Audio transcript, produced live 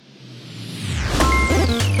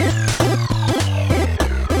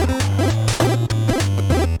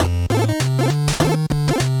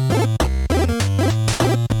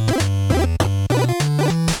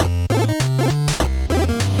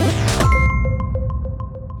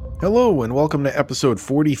Hello and welcome to episode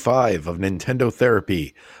 45 of Nintendo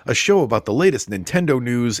Therapy, a show about the latest Nintendo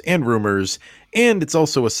news and rumors, and it's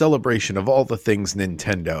also a celebration of all the things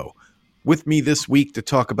Nintendo. With me this week to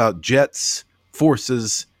talk about jets,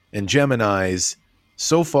 forces, and Geminis,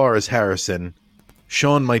 so far is Harrison.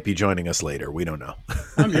 Sean might be joining us later, we don't know.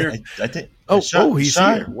 I'm here. I think. He's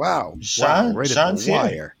here. Wow. Right Sean's at the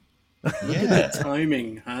wire. Look at the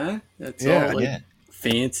timing, huh? That's all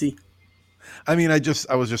fancy. I mean, I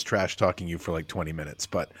was just trash talking you for like 20 minutes,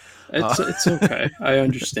 but it's okay. I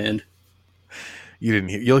understand. You didn't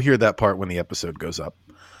hear. You'll hear that part when the episode goes up.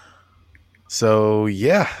 So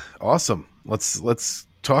yeah, awesome. Let's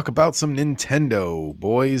talk about some Nintendo,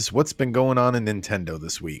 boys. What's been going on in Nintendo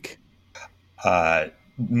this week?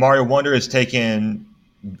 Mario Wonder has taken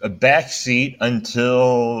a back seat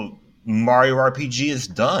until Mario RPG is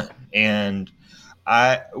done, and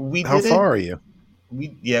How far are you?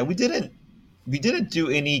 We didn't do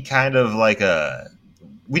any kind of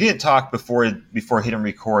we didn't talk before hitting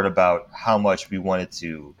record about how much we wanted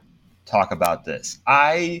to talk about this.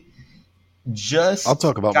 I'll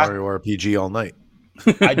talk about Mario RPG all night.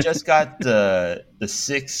 I just got the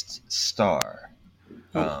 6th star.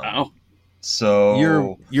 Oh, wow.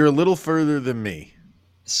 So you're a little further than me.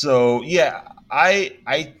 So yeah, I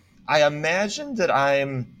imagine that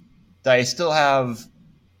I still have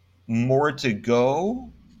more to go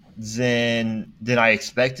than I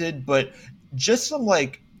expected, but just some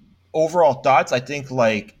overall thoughts. I think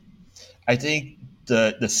the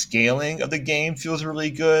scaling of the game feels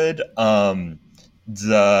really good. The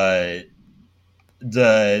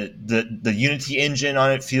Unity engine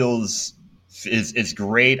on it is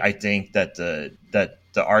great. I think that the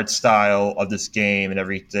art style of this game and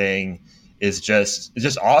everything is just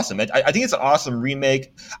awesome. I think it's an awesome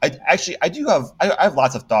remake. I have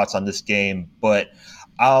lots of thoughts on this game, but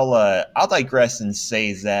I'll digress and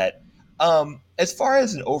say that as far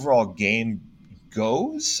as an overall game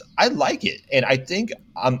goes, I like it, and I think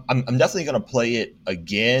I'm definitely going to play it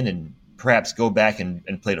again and perhaps go back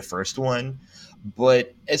and play the first one.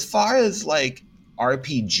 But as far as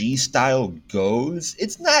RPG style goes,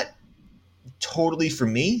 it's not totally for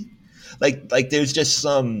me. There's just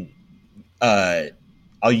some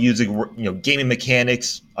I'll use gaming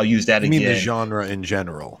mechanics. I'll use that again. You mean the genre in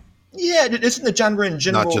general? Yeah, isn't the genre in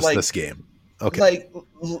general not just this game? Okay. I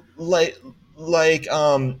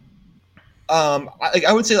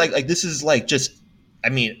would say this is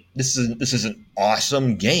this is an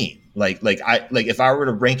awesome game. If I were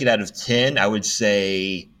to rank it out of 10, I would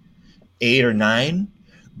say 8 or 9.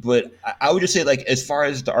 But I would just say as far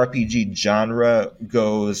as the RPG genre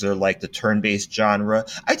goes, or the turn-based genre,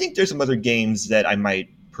 I think there's some other games that I might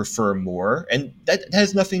prefer more, and that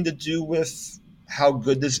has nothing to do with how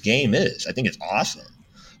good this game is. I think it's awesome.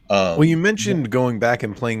 Well, you mentioned going back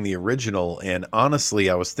and playing the original, and honestly,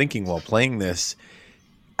 I was thinking while playing this,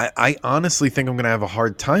 I honestly think I'm going to have a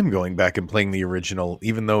hard time going back and playing the original,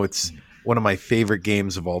 even though it's one of my favorite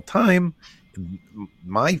games of all time.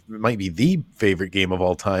 Might be the favorite game of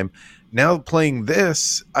all time. Now playing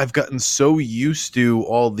this, I've gotten so used to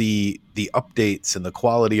all the updates and the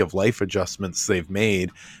quality of life adjustments they've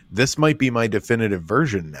made. This might be my definitive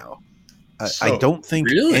version now. I don't think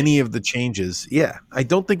any of the changes. Yeah, I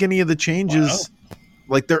don't think any of the changes.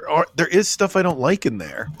 Wow. There is stuff I don't like in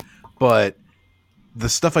there, but the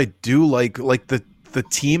stuff I do like the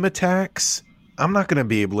team attacks, I'm not going to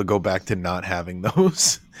be able to go back to not having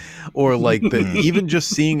those. Or even just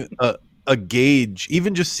seeing a gauge,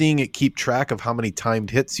 even just seeing it keep track of how many timed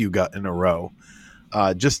hits you got in a row.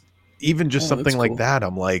 Something like that.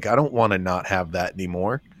 I'm like, I don't want to not have that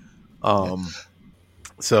anymore.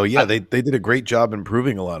 So yeah, they did a great job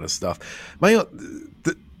improving a lot of stuff. My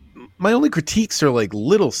only critiques are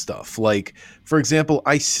little stuff. For example,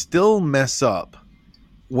 I still mess up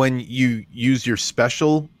when you use your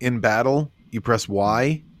special in battle. You press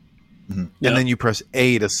Y. Mm-hmm. And then you press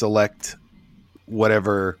A to select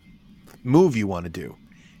whatever move you want to do.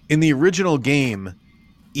 In the original game,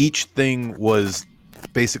 each thing was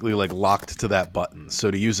basically locked to that button.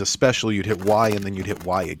 So to use a special, you'd hit Y and then you'd hit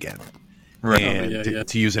Y again. Right. And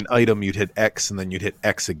to use an item, you'd hit X and then you'd hit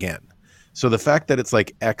X again. So the fact that it's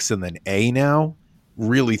X and then A now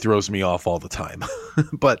really throws me off all the time.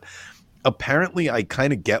 But apparently I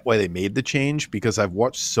kind of get why they made the change, because I've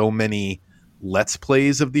watched so many Let's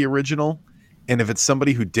Plays of the original, and if it's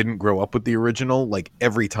somebody who didn't grow up with the original,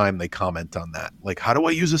 every time they comment on that, how do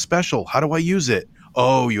I use a special? How do I use it?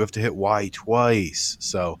 Oh, you have to hit Y twice.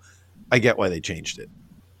 So I get why they changed it.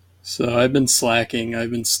 So I've been slacking.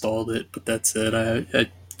 I've installed it, but that's it.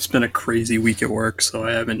 It's been a crazy week at work, so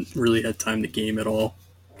I haven't really had time to game at all.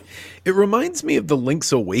 It reminds me of the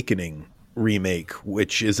Link's Awakening remake,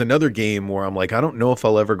 which is another game where I'm like, I don't know if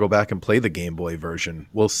I'll ever go back and play the Game Boy version.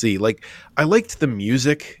 We'll see. Like, I liked the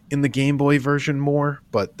music in the Game Boy version more,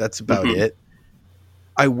 but that's about it.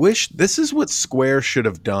 I wish this is what Square should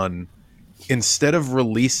have done instead of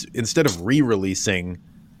re-releasing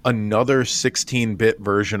another 16-bit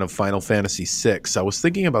version of Final Fantasy VI. I was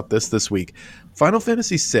thinking about this week. Final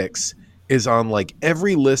Fantasy VI is on like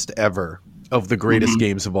every list ever of the greatest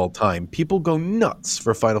games of all time. People go nuts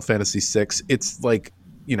for Final Fantasy VI. It's like,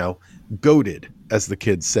 goated, as the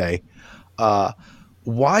kids say.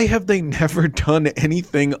 Why have they never done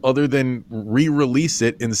anything other than re-release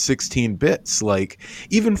it in 16 bits? Like,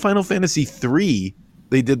 even Final Fantasy III,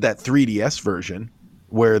 they did that 3DS version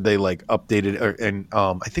where they like updated, and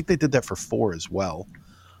I think they did that for 4 as well.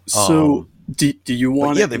 So, do you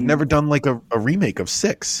want it? Yeah, they've never done like a remake of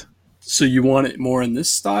 6. So you want it more in this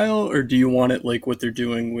style, or do you want it like what they're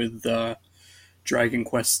doing with Dragon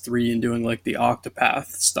Quest III and doing like the Octopath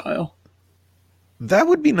style? That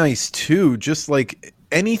would be nice too. Just like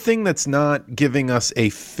anything that's not giving us a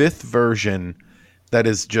 5th version that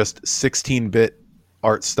is just 16-bit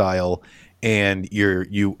art style, and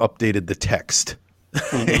you updated the text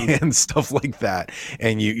and stuff like that,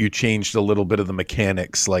 and you changed a little bit of the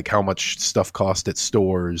mechanics, like how much stuff cost at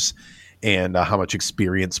stores and how much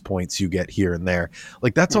experience points you get here and there.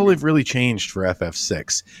 Like, that's all they've really changed for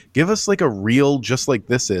FF6. Give us like a real, just like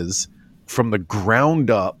this is, from the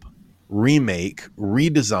ground up remake,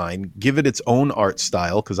 redesign, give it its own art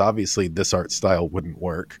style, because obviously this art style wouldn't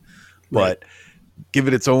work, but give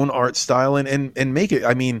it its own art style and make it.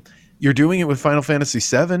 I mean, you're doing it with Final Fantasy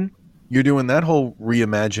VII. You're doing that whole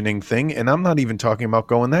reimagining thing, and I'm not even talking about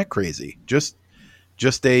going that crazy. Just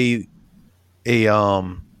a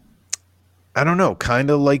I don't know, kind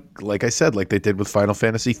of like I said, like they did with Final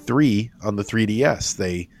Fantasy III on the 3DS.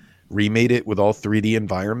 They remade it with all 3D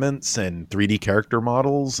environments and 3D character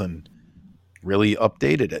models and really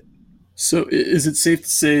updated it. So is it safe to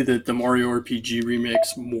say that the Mario RPG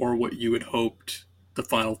remake's more what you had hoped the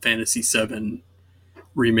Final Fantasy VII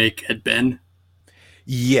remake had been?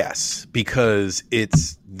 Yes, because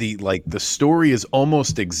it's the story is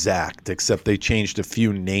almost exact, except they changed a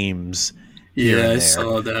few names. Yeah, I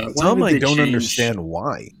saw that. Some I don't understand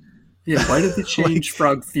why. Yeah, why did they change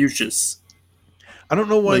Frog Fuchsius? I don't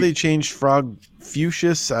know why they changed Frog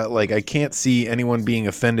Fuchsius. I can't see anyone being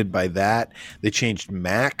offended by that. They changed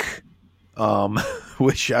Mac,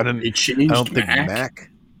 which I don't think Mac.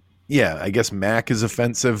 Yeah, I guess Mac is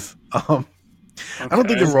offensive. Okay. I don't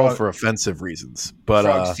think they were all for offensive reasons, but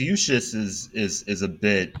Frog Fuchsius is a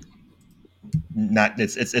bit not.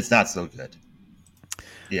 It's not so good.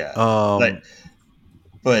 Yeah,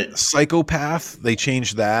 but Psychopath, they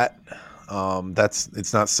changed that.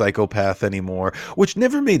 It's not Psychopath anymore, which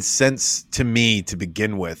never made sense to me to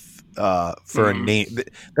begin with. For a name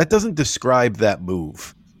that doesn't describe that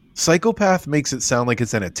move. Psychopath makes it sound like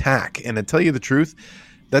it's an attack, and to tell you the truth,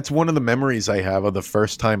 that's one of the memories I have of the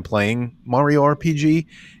first time playing Mario RPG.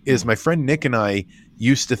 Is my friend Nick and I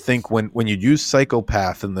used to think when you'd use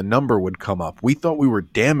Psychopath and the number would come up, we thought we were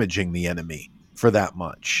damaging the enemy for that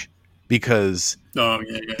much because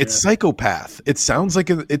it's Psychopath. It sounds like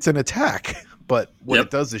it's an attack, but what it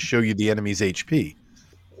does is show you the enemy's HP.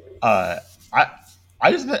 I'm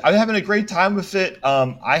having a great time with it.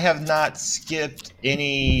 I have not skipped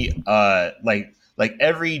any like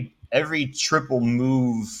every triple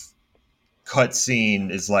move cutscene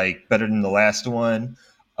is like better than the last one.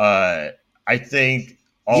 I think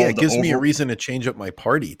it gives me a reason to change up my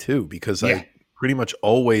party too, because I pretty much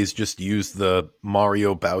always just use the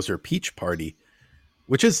Mario Bowser Peach party,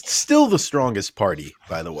 which is still the strongest party,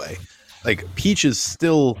 by the way. Like, Peach is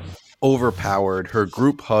still overpowered. Her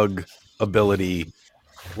group hug ability,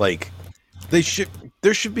 like, there should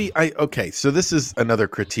be so this is another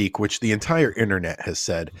critique which the entire internet has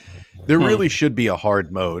said. There really should be a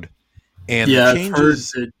hard mode. And the changes, I've heard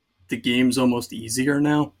that the game's almost easier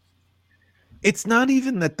now. It's not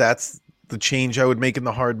even that's the change I would make in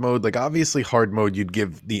the hard mode. Like, obviously hard mode, you'd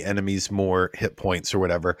give the enemies more hit points or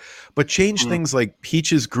whatever, but change things like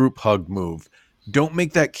Peach's group hug move. Don't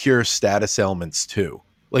make that cure status ailments too.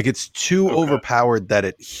 Like, it's too overpowered that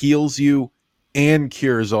it heals you and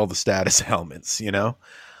cures all the status ailments, stuff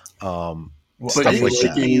like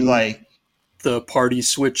that. Like the party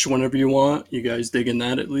switch whenever you want. You guys digging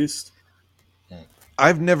that at least?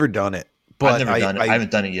 I've never done it, but I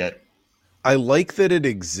haven't done it yet. I like that it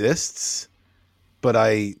exists, but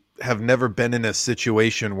I have never been in a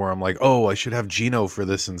situation where I'm like, oh, I should have Gino for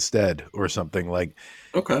this instead or something. Like,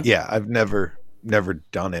 yeah, I've never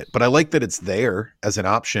done it, but I like that it's there as an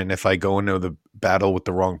option if I go into the battle with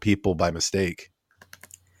the wrong people by mistake.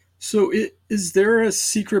 So, is there a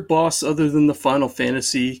secret boss other than the Final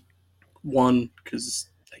Fantasy one? Because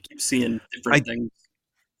I keep seeing different things.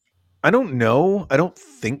 I don't know. I don't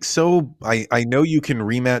think so. I know you can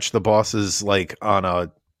rematch the bosses like on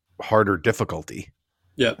a harder difficulty.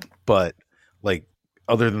 Yeah. But like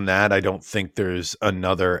other than that, I don't think there's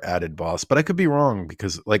another added boss. But I could be wrong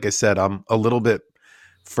because like I said, I'm a little bit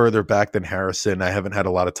further back than Harrison. I haven't had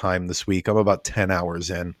a lot of time this week. I'm about 10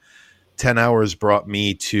 hours in. 10 hours brought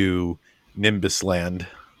me to Nimbus Land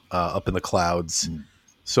up in the clouds.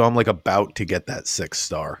 So I'm like about to get that 6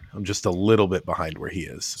 star. I'm just a little bit behind where he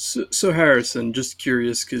is. So Harrison, just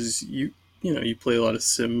curious because you play a lot of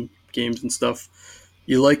sim games and stuff.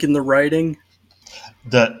 You liking the writing?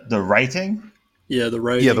 The writing? Yeah, the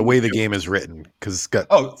writing. Yeah, the way the game is written because it's got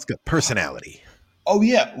personality. Oh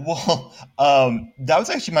yeah, well, that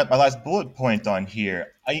was actually my last bullet point on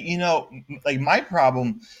here. My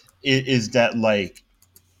problem is that like,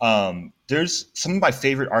 there's some of my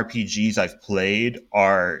favorite RPGs I've played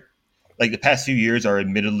are like the past few years are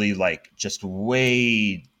admittedly like just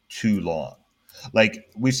way too long. Like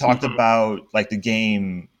we've talked about like the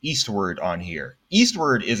game Eastward on here.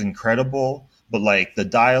 Eastward is incredible, but like the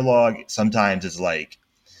dialogue sometimes is like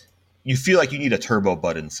you feel like you need a turbo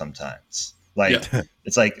button sometimes. Like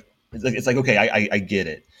it's like okay, I get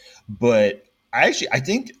it, but I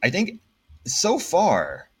think so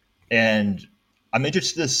far, and I'm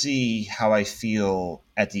interested to see how I feel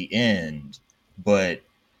at the end. But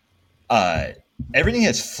everything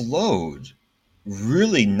has flowed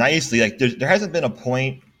really nicely. Like there hasn't been a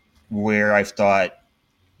point where I've thought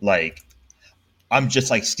like I'm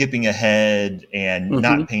just like skipping ahead and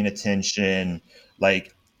not paying attention.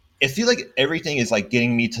 Like I feel like everything is like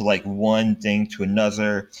getting me to like one thing to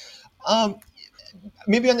another.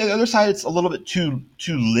 Maybe on the other side, it's a little bit too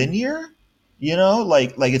linear. You know,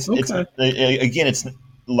 like it's again, it's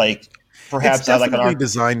like perhaps it's definitely like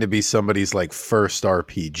designed to be somebody's like first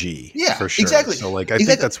RPG. Yeah, for sure. Exactly. So like I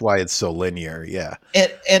think that's why it's so linear. Yeah,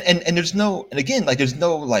 and there's no there's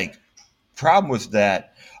no like problem with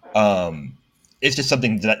that. It's just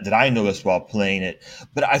something that I noticed while playing it.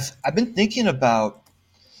 But I've been thinking about.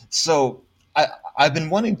 So I've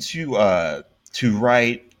been wanting to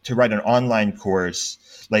write an online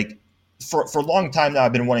course. Like for a long time now,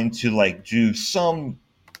 I've been wanting to like do some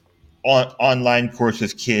online course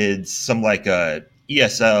with kids, some like a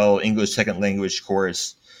ESL English second language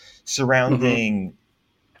course surrounding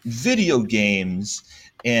video games,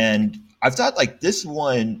 and I've thought like this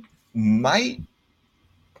one might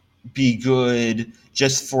be good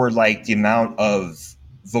just for like the amount of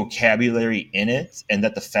vocabulary in it, and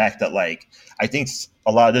that the fact that like I think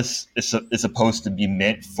a lot of this is supposed to be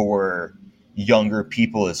meant for younger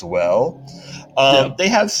people as well. They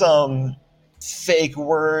have some fake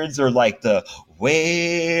words or like the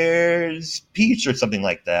where's Peach or something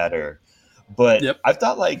like that, but I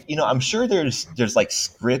thought like I'm sure there's like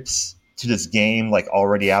scripts to this game like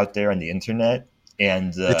already out there on the internet.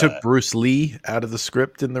 And they took Bruce Lee out of the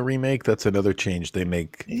script in the remake. That's another change they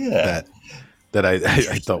make. That I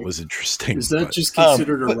thought was interesting. Is that just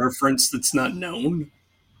considered a reference that's not known?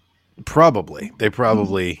 Probably. They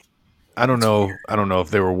probably. I don't know. I don't know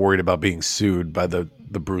if they were worried about being sued by the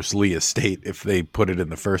Bruce Lee estate if they put it in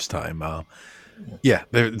the first time. Yeah,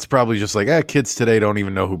 it's probably just like kids today don't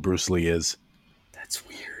even know who Bruce Lee is. That's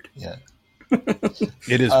weird. Yeah,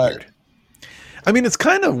 it is weird. I mean, it's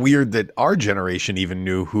kind of weird that our generation even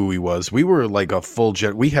knew who he was. We were like a full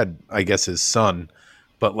we had, I guess, his son,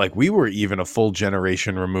 but like we were even a full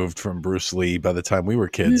generation removed from Bruce Lee by the time we were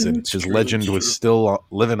kids, and his legend was still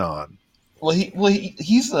living on. Well,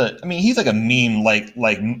 he's like a meme. Like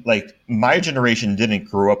my generation didn't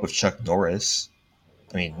grow up with Chuck Norris.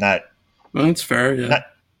 I mean, not. Well, that's fair. Yeah.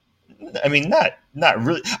 Not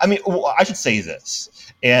really. I mean, well, I should say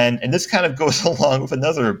this, and this kind of goes along with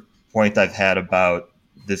another point I've had about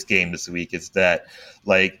this game this week is that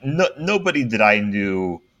like nobody that I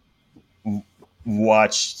knew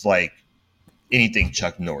watched like anything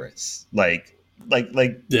Chuck Norris. Like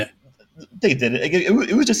yeah. They did it.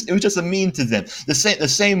 It was just a meme to them. The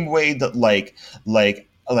same way that like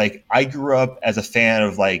I grew up as a fan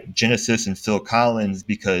of like Genesis and Phil Collins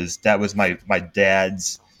because that was my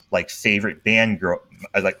dad's like favorite band.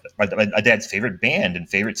 Like my dad's favorite band and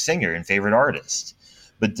favorite singer and favorite artist.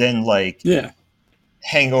 But then like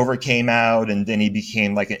Hangover came out and then he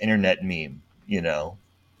became like an internet meme. Okay.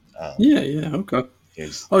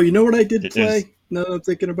 Oh, you know what I did play? Now that I'm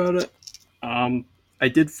thinking about it, I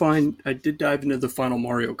did dive into the final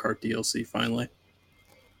Mario Kart DLC finally.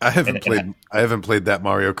 I haven't played that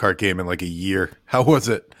Mario Kart game in like a year. How was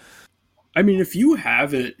it? I mean, if you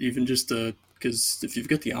have it, even just because if you've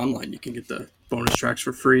got the online, you can get the bonus tracks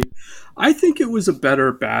for free. I think it was a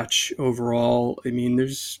better batch overall. I mean,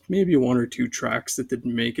 there's maybe one or two tracks that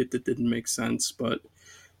didn't make it, that didn't make sense, but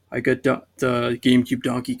I got the GameCube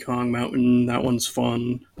Donkey Kong Mountain. That one's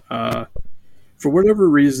fun. For whatever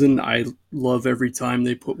reason, I love every time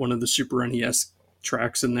they put one of the Super NES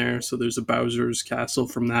tracks in there. So there's a Bowser's Castle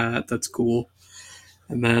from that. That's cool.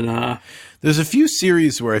 And then There's a few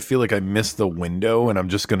series where I feel like I missed the window and I'm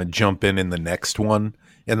just going to jump in the next one,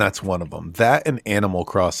 and that's one of them. That and Animal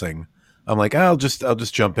Crossing. I'm like, I'll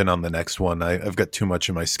just jump in on the next one. I've got too much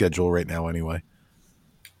in my schedule right now anyway.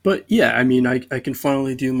 But yeah, I mean, I can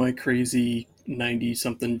finally do my crazy 90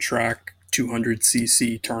 something track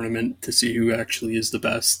 200cc tournament to see who actually is the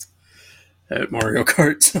best at Mario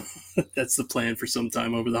Kart. So that's the plan for some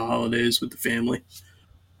time over the holidays with the family.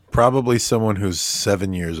 Probably someone who's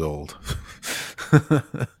 7 years old.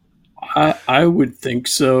 I would think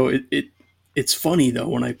so. It's funny though,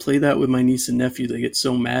 when I play that with my niece and nephew, they get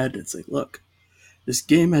so mad. It's like, look, this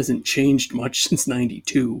game hasn't changed much since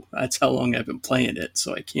 '92. That's how long I've been playing it,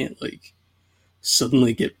 so I can't like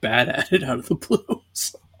suddenly get bad at it out of the blue.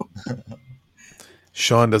 So.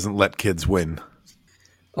 Sean doesn't let kids win.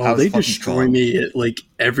 Oh, they destroy me at like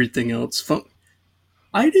everything else.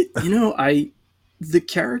 I did, the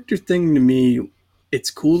character thing to me,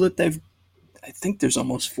 it's cool that I think there's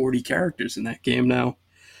almost 40 characters in that game now,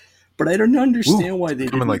 but I don't understand why they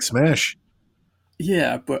didn't. Like Smash.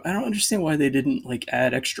 Yeah, but I don't understand why they didn't like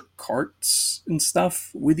add extra carts and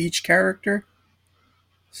stuff with each character.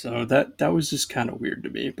 So that was just kind of weird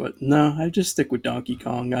to me. But no, I just stick with Donkey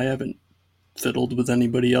Kong. I haven't fiddled with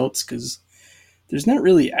anybody else because there's not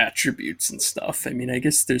really attributes and stuff. I mean, I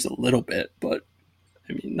guess there's a little bit, but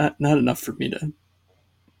I mean, not enough for me to,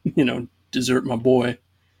 desert my boy.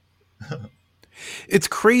 It's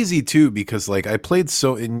crazy too because like I played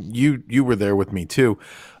and you were there with me too.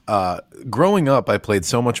 Growing up, I played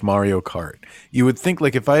so much Mario Kart. You would think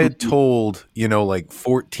like if I had told, like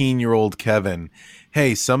 14-year-old Kevin,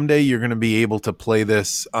 hey, someday you're going to be able to play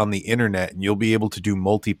this on the internet and you'll be able to do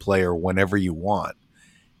multiplayer whenever you want.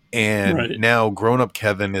 And now grown up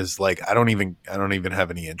Kevin is like, I don't even have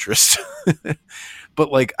any interest. But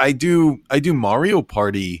like I do Mario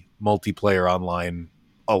Party multiplayer online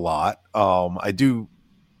a lot. I do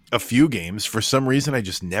a few games. For some reason, I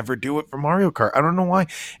just never do it for Mario Kart. I don't know why.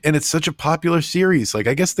 And it's such a popular series. Like,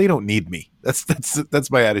 I guess they don't need me.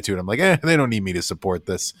 That's my attitude. I'm like, they don't need me to support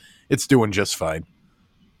this. It's doing just fine.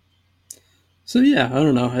 So yeah, I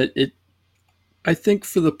don't know. I think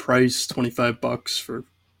for the price, $25 for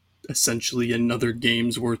essentially another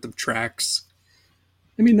game's worth of tracks.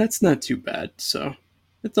 I mean, that's not too bad. So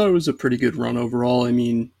I thought it was a pretty good run overall. I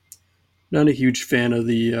mean, not a huge fan of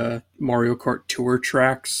the Mario Kart Tour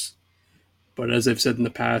tracks, but as I've said in the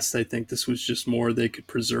past, I think this was just more they could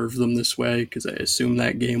preserve them this way because I assume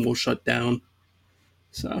that game will shut down.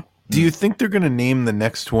 So, do you think they're going to name the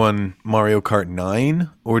next one Mario Kart 9,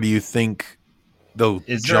 or do you think they'll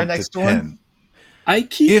jump to 10? One? I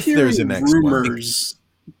keep hearing rumors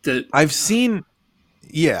that I've seen.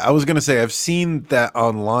 Yeah, I was going to say I've seen that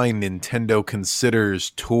online. Nintendo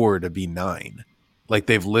considers Tour to be 9. Like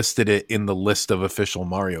they've listed it in the list of official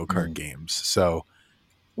Mario Kart games. So,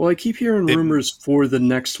 well, I keep hearing rumors for the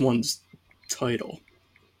next one's title.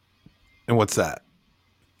 And what's that?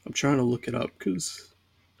 I'm trying to look it up because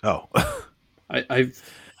he's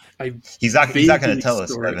not going to tell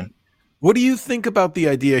us, Evan. What do you think about the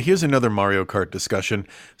idea? Here's another Mario Kart discussion.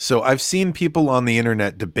 So I've seen people on the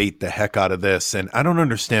internet debate the heck out of this, and I don't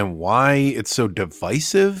understand why it's so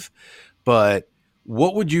divisive, but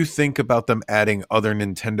what would you think about them adding other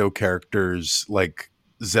Nintendo characters like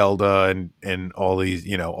Zelda and all these,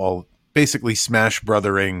 all basically Smash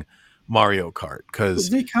Brothering Mario Kart?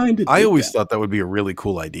 Because I always thought that would be a really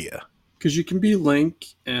cool idea. Because you can be Link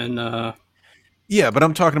and yeah, but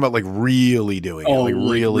I'm talking about like really doing it, like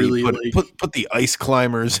really put the ice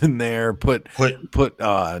climbers in there, put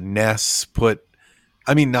Ness,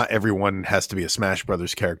 I mean, not everyone has to be a Smash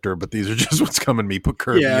Brothers character, but these are just what's coming to me. Put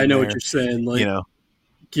Kirby. Yeah, I know what you're saying. Like,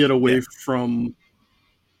 get away from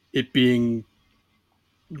it being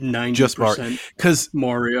 90% just because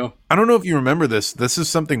Mario. I don't know if you remember this. This is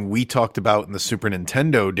something we talked about in the Super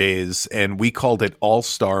Nintendo days, and we called it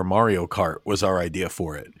All-Star Mario Kart. Was our idea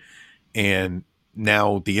for it, and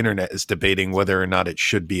now the internet is debating whether or not it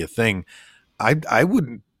should be a thing. I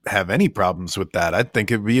wouldn't have any problems with that. I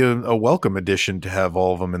think it'd be a welcome addition to have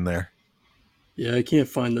all of them in there. Yeah, I can't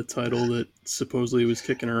find the title that supposedly was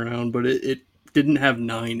kicking around, but it didn't have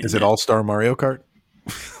 9. Is it All-Star Mario Kart?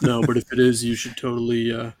 No, but if it is, you should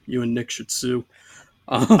totally, you and Nick should sue.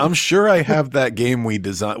 I'm sure I have that game we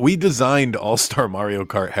designed. We designed All Star Mario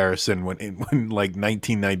Kart Harrison when like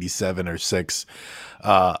 1997 or six,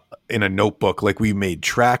 in a notebook. Like we made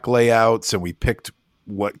track layouts and we picked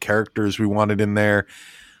what characters we wanted in there.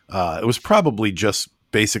 It was probably just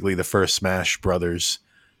basically the first Smash Brothers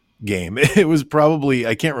game. It was probably,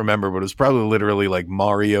 I can't remember, but it was probably literally like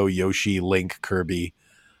Mario, Yoshi, Link, Kirby.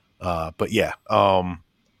 But yeah,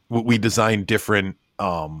 we designed different,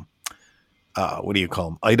 what do you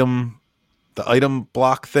call them? The item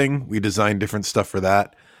block thing. We designed different stuff for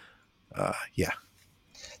that. Yeah.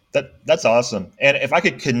 That's awesome. And if I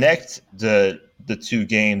could connect the two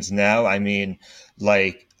games now, I mean,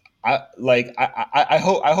 I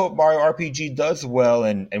hope Mario RPG does well,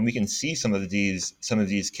 and we can see some of these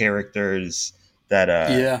characters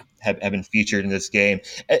that have been featured in this game,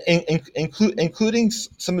 including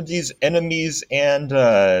some of these enemies and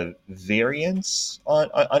variants on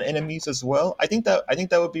enemies as well. I think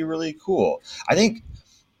that would be really cool. I think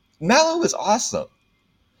Mallow is awesome.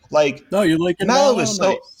 Like, no, you like it. Mallow is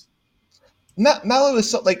so nice. Mallow is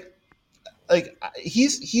so like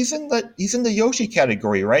he's in the Yoshi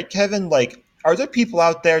category, right, Kevin? Like, are there people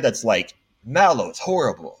out there that's like, Mallow's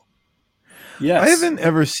horrible? Yes. I haven't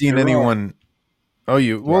ever seen anyone. Oh,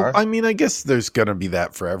 well, are? I mean, I guess there's gonna be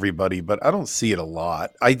that for everybody, but I don't see it a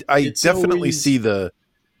lot. I definitely see the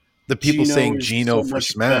people Gino saying is Gino so for much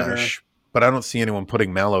Smash, but I don't see anyone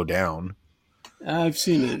putting Mallow down. I've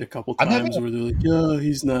seen it a couple I'm times having where they're like, "Oh,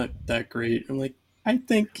 he's not that great." I'm like, I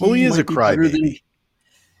think Well, he is might a be better than. crybaby.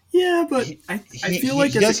 Yeah, but I feel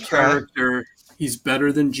like as a cry. character, he's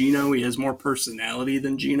better than Gino. He has more personality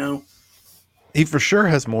than Gino. He for sure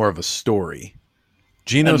has more of a story.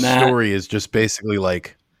 Gino's story is just basically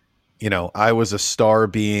like, I was a star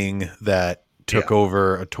being that took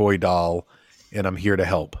over a toy doll, and I'm here to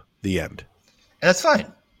help. The end. And that's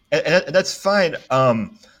fine. And that's fine.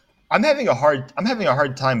 I'm having a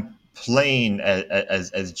hard time playing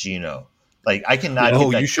as Gino. Like, I cannot. Oh,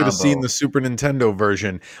 get that you should have combo. seen the Super Nintendo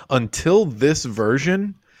version. Until this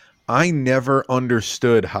version, I never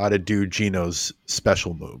understood how to do Gino's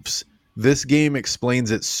special moves. This game explains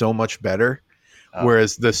it so much better.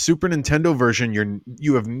 Whereas the Super Nintendo version,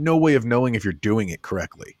 you have no way of knowing if you're doing it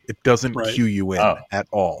correctly. It doesn't cue you in at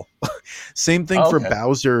all. Same thing for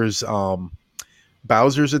Bowser's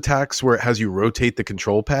attacks, where it has you rotate the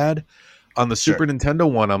control pad. On the Super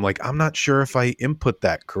Nintendo one, I'm like, I'm not sure if I input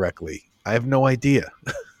that correctly. I have no idea.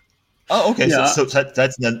 Oh, okay. Yeah. So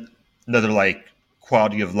that's another like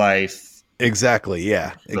quality of life. Exactly.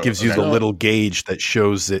 Yeah, it gives you the little gauge that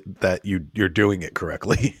shows it that you're doing it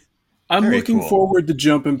correctly. I'm looking forward to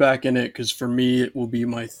jumping back in it, because for me it will be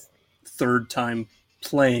my third time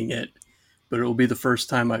playing it, but it will be the first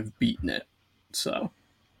time I've beaten it. So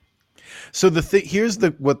here's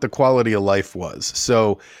what the quality of life was.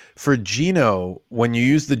 So for Gino, when you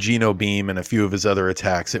use the Gino beam and a few of his other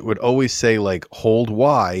attacks, it would always say like hold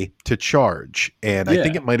Y to charge, and I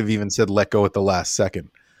think it might have even said let go at the last second.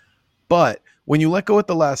 But when you let go at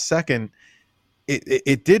the last second,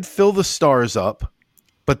 it did fill the stars up,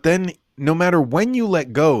 but then no matter when you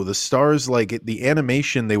let go, the stars, like the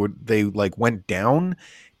animation, they like went down.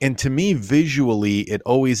 And to me, visually, it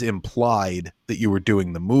always implied that you were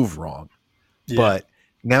doing the move wrong. Yeah. But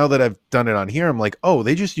now that I've done it on here, I'm like, oh,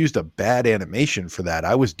 they just used a bad animation for that.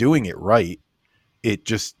 I was doing it right. It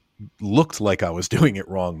just looked like I was doing it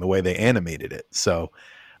wrong the way they animated it. So,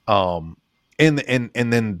 and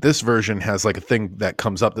then this version has like a thing that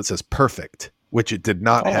comes up that says perfect, which it did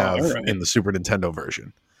not have in the Super Nintendo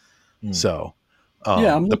version. So,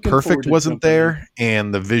 the perfect wasn't there,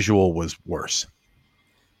 and the visual was worse.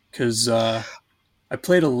 Because I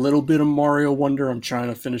played a little bit of Mario Wonder. I'm trying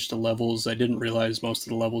to finish the levels. I didn't realize most of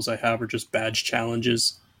the levels I have are just badge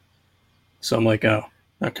challenges. So I'm like, oh,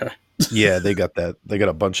 okay. Yeah, they got that. They got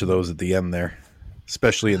a bunch of those at the end there,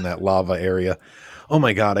 especially in that lava area. Oh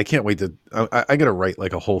my God, I can't wait to. I got to write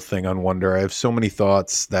like a whole thing on Wonder. I have so many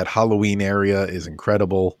thoughts. That Halloween area is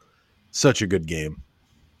incredible. Such a good game.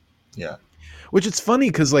 Yeah. Which it's funny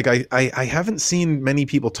because like I haven't seen many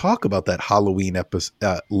people talk about that Halloween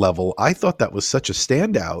level. I thought that was such a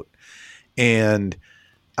standout, and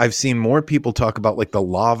I've seen more people talk about like the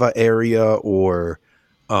lava area or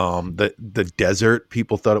the desert.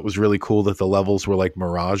 People thought it was really cool that the levels were like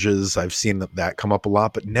mirages. I've seen that come up a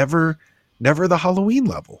lot, but never the Halloween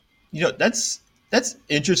level. That's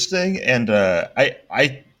interesting, and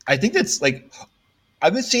I think that's like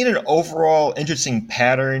I've been seeing an overall interesting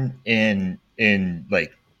pattern in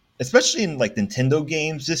like, especially in like Nintendo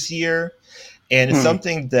games this year, and it's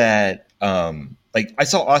something that like I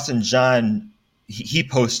saw Austin John he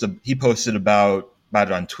posted about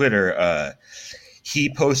it on Twitter.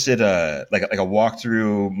 he posted a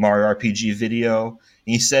walkthrough Mario RPG video.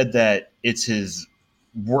 And he said that it's his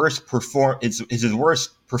worst performing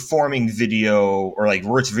video, or like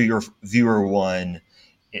worst viewer one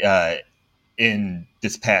in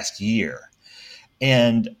this past year.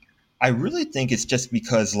 And I really think it's just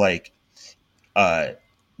because like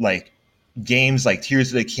games like Tears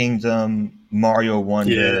of the Kingdom, Mario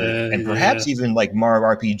Wonder, and perhaps even like Mario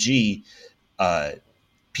RPG,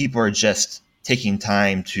 people are just taking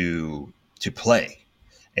time to play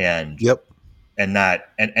and not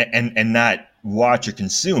watch or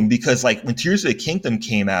consume, because like when Tears of the Kingdom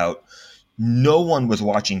came out, no one was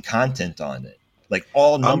watching content on it. Like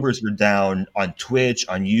all numbers were down on Twitch,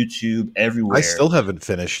 on YouTube, everywhere. I still haven't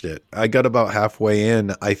finished it. I got about halfway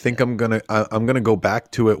in. I think I'm gonna go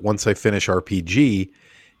back to it once I finish RPG,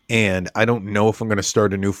 and I don't know if I'm gonna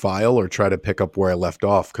start a new file or try to pick up where I left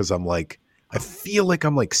off, because I feel like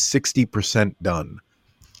I'm like 60% done.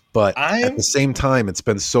 But at the same time, it's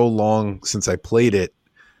been so long since I played it,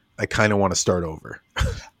 I kind of want to start over.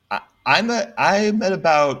 I'm at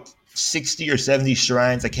about 60 or 70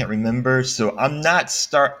 shrines. I can't remember. So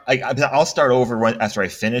I'll start over after I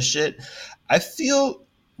finish it. I feel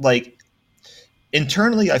like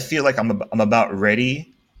internally, I feel like I'm about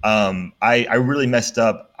ready. I really messed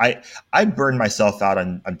up. I burned myself out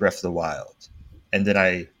on Breath of the Wild, and then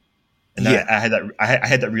I had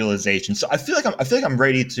that realization. So I feel like I'm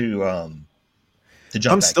ready to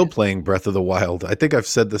jump. I'm still playing Breath of the Wild. I think I've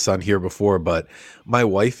said this on here before, but my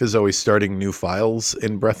wife is always starting new files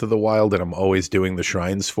in Breath of the Wild, and I'm always doing the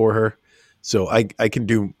shrines for her. So I can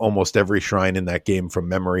do almost every shrine in that game from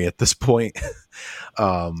memory at this point.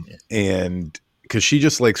 And because she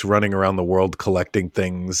just likes running around the world collecting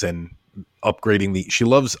things and she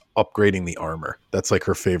loves upgrading the armor. That's like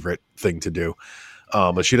her favorite thing to do.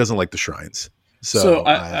 But she doesn't like the shrines. So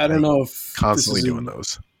I don't know if constantly doing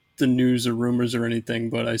those. The news or rumors or anything,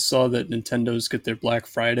 but I saw that Nintendo's get their Black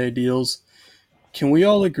Friday deals. Can we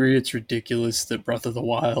all agree it's ridiculous that Breath of the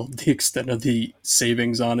Wild, the extent of the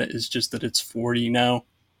savings on it is just that it's $40 now?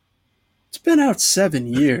 It's been out 7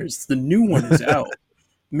 years. The new one is out.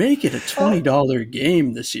 Make it a $20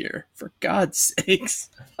 game this year, for God's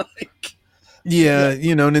sakes. Yeah,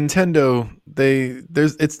 Nintendo,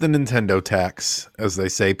 it's the Nintendo tax, as they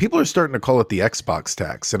say. People are starting to call it the Xbox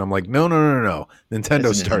tax, and I'm like, no.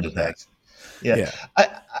 Nintendo started that. Yeah.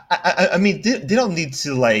 I mean, they don't need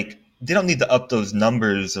to up those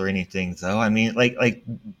numbers or anything, though. I mean, like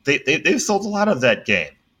they've sold a lot of that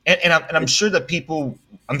game, and I'm sure that people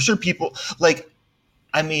like.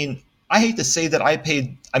 I mean, I hate to say that I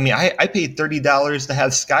paid $30 to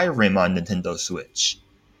have Skyrim on Nintendo Switch.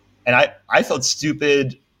 And I felt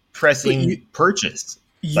stupid pressing purchase.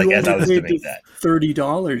 As I was doing that.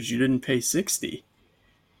 $30, you didn't pay $60.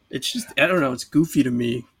 It's just, I don't know, it's goofy to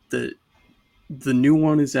me that the new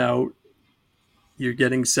one is out. You're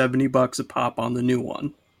getting $70 a pop on the new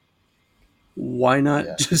one. Why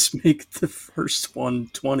not just make the first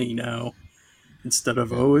one $20 now instead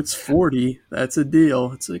of it's $40? That's a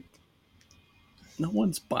deal. It's like, no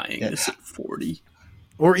one's buying this at $40.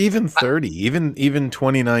 Or even $30, even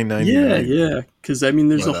 $29.99. Yeah. Because I mean,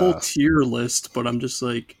 there's a whole tier list, but I'm just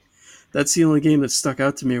like, that's the only game that stuck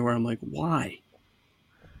out to me where I'm like, why?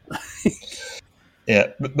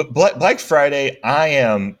 But Black Friday, I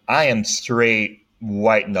am straight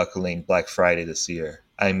white knuckling Black Friday this year.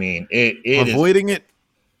 I mean, avoiding it.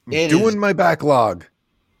 Doing my backlog.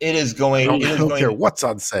 It is going. I don't care what's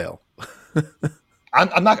on sale.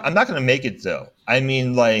 I'm not going to make it though. I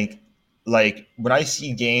mean, like when I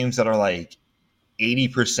see games that are like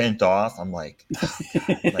 80% off, I'm like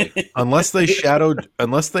unless they shadow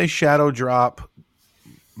drop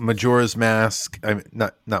Majora's Mask,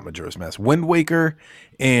 not Majora's Mask, Wind Waker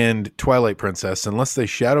and Twilight Princess, unless they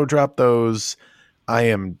shadow drop those, I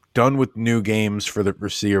am done with new games for the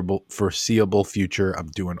foreseeable future. I'm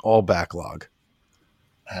doing all backlog.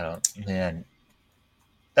 Man,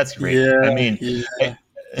 that's great. Yeah, I mean,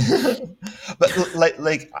 but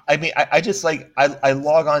I mean, I just I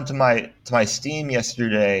log on to my Steam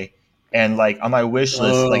yesterday, and like on my wish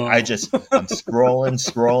list, I'm scrolling,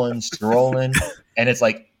 and it's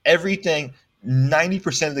like everything.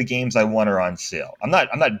 90% of the games I want are on sale. I'm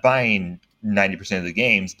not buying 90% of the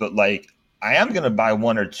games, but like I am gonna buy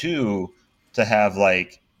one or two to have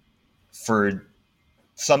like for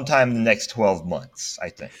sometime in the next 12 months, I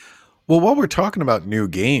think. Well, while we're talking about new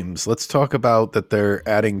games, let's talk about that they're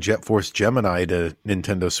adding Jet Force Gemini to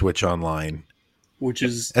Nintendo Switch Online, which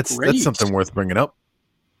is that's great. That's something worth bringing up.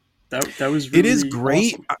 That was really it is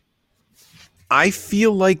great. awesome. I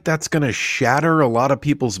feel like that's going to shatter a lot of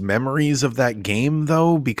people's memories of that game,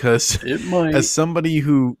 though, because It might. as somebody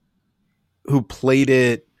who played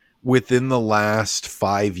it within the last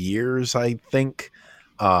 5 years, I think,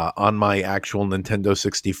 on my actual Nintendo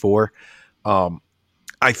 64,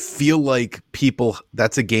 I feel like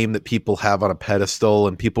that's a game that people have on a pedestal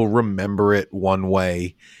and people remember it one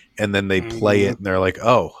way, and then they play it and they're like,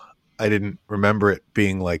 oh, I didn't remember it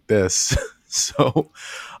being like this. So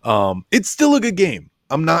it's still a good game.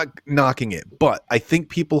 I'm not knocking it, but I think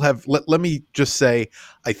people have, let me just say,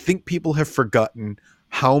 I think people have forgotten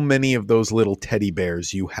how many of those little teddy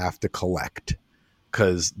bears you have to collect,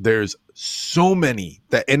 because there's so many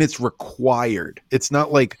and it's required. It's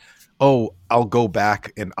not like, oh, I'll go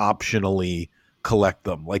back and optionally collect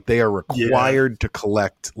them. Like, they are required to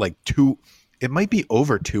collect like it might be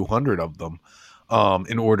over 200 of them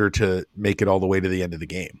in order to make it all the way to the end of the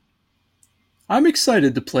game. I'm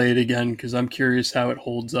excited to play it again because I'm curious how it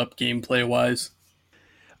holds up gameplay wise.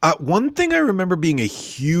 One thing I remember being a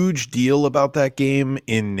huge deal about that game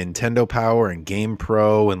in Nintendo Power and Game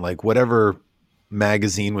Pro and like whatever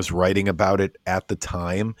magazine was writing about it at the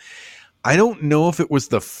time, I don't know if it was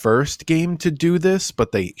the first game to do this,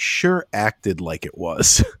 but they sure acted like it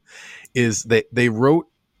was, is they wrote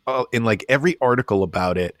in like every article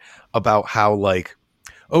about it, about how like,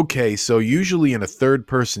 okay, so usually in a third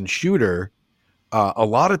person shooter, a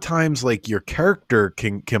lot of times like your character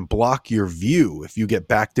can block your view if you get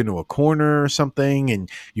backed into a corner or something and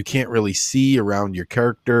you can't really see around your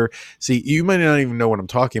character. See, you might not even know what I'm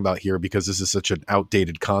talking about here because this is such an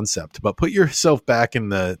outdated concept, but put yourself back in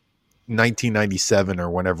the 1997 or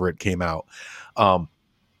whenever it came out.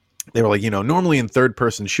 They were like, normally in third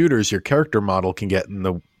person shooters, your character model can get in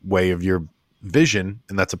the way of your vision,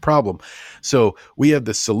 and that's a problem. So we have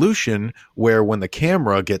this solution where when the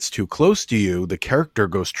camera gets too close to you, the character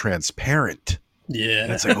goes transparent. Yeah.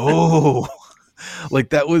 And it's like, oh,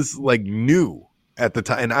 like that was like new at the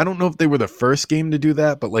time. And I don't know if they were the first game to do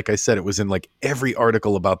that, but like I said, it was in like every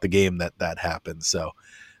article about the game that happened. So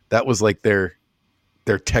that was like their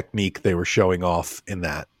technique they were showing off in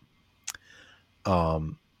that.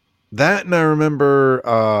 That, and I remember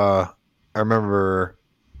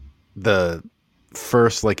the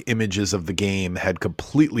first like images of the game had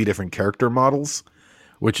completely different character models,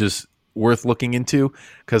 which is worth looking into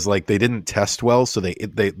because like they didn't test well, so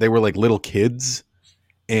they were like little kids,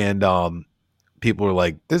 and people were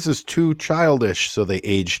like, this is too childish, so they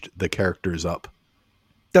aged the characters up.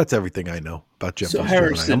 That's everything I know about Jet Force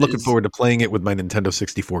Gemini. I'm looking forward to playing it with my Nintendo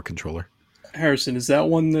 64 controller. Harrison, is that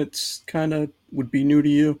one that's kind of would be new to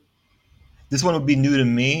you? This one would be new to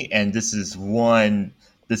me, and this is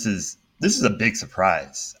a big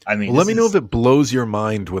surprise. I mean, let me know if it blows your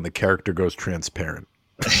mind when the character goes transparent.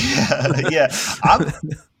 Yeah,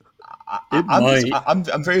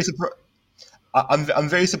 I'm very surprised. I'm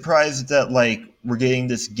very surprised that like we're getting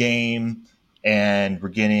this game, and we're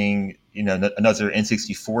getting another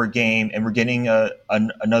N64 game, and we're getting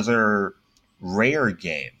another Rare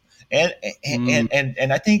game, and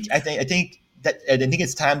I think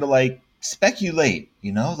it's time to like speculate.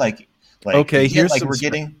 Like okay, here's like we're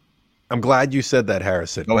getting. I'm glad you said that,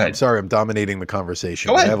 Harrison. Go ahead. I'm sorry, I'm dominating the conversation.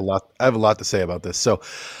 Go ahead. I have a lot to say about this. So,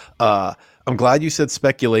 I'm glad you said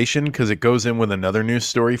speculation because it goes in with another news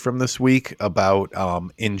story from this week about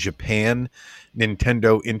in Japan,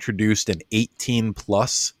 Nintendo introduced an 18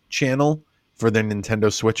 plus channel for their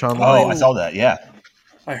Nintendo Switch Online. Oh, I saw that. Yeah,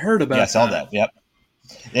 I heard about. Yeah, I saw that.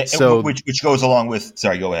 Yep. So, which goes along with.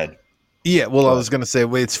 Sorry, go ahead. Yeah, well, I was going to say,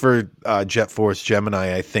 it's for Jet Force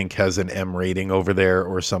Gemini, I think, has an M rating over there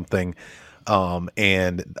or something.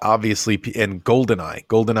 And obviously, and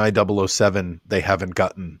GoldenEye 007, they haven't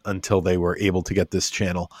gotten until they were able to get this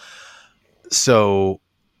channel. So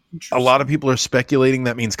a lot of people are speculating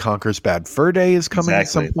that means Conker's Bad Fur Day is coming at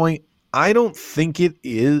some point. I don't think it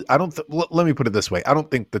is. Let me put it this way. I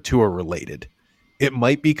don't think the two are related. It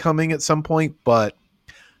might be coming at some point, but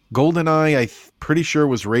GoldenEye, I'm pretty sure,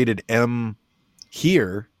 was rated M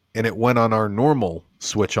here, and it went on our normal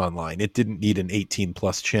Switch Online. It didn't need an 18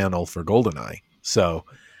 plus channel for GoldenEye. So,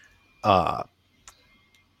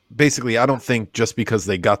 basically, I don't think just because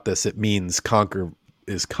they got this, it means Conker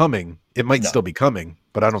is coming. It might still be coming,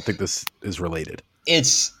 but I don't think this is related.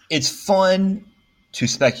 It's fun to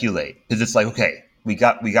speculate because it's like, okay, we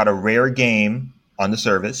got a Rare game on the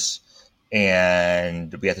service,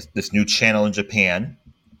 and we have this new channel in Japan.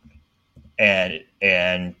 And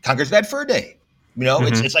Conker's Bad Fur Day,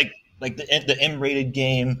 it's like the M-rated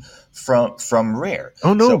game from Rare.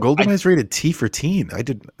 Oh no, GoldenEye's rated T for teen. I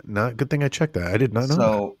did not. Good thing I checked that. I did not know.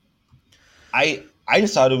 So, I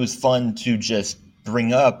just thought it was fun to just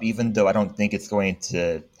bring up, even though I don't think it's going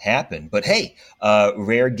to happen. But hey,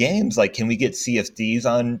 rare games, like, can we get Sea of Thieves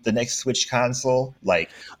on the next Switch console? Like,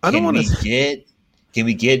 I don't can want we to.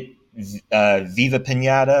 get Viva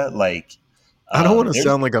Pinata? Like, I don't want to there's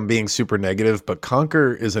sound like I'm being super negative, but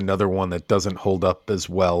Conquer is another one that doesn't hold up as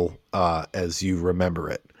well as you remember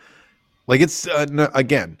it. Like it's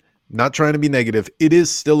again, not trying to be negative. It is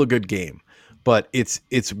still a good game, but it's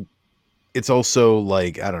also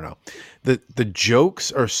like I don't know. The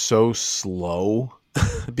jokes are so slow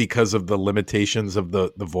because of the limitations of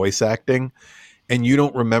the voice acting, and you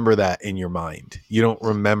don't remember that in your mind. You don't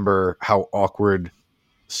remember how awkwardly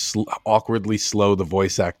slow the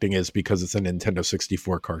voice acting is because it's a Nintendo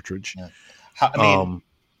 64 cartridge. yeah. I mean,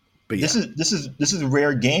 But this yeah, is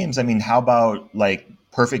rare games. I mean, how about like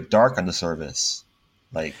Perfect Dark on the service?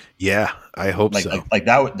 Like, yeah, I hope so.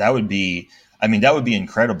 that would be. I mean, that would be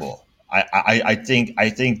incredible. I think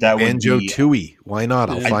that would Banjo be. Tooie, why not?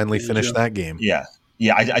 I'll Yeah, finally Banjo. finish that game. Yeah,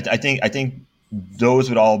 yeah. I think those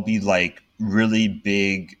would all be like really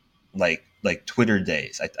big, like Twitter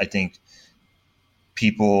days. I think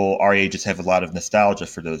people our age just have a lot of nostalgia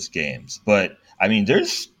for those games. But I mean,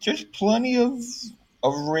 there's plenty of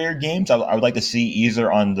rare games I would like to see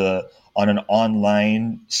either on an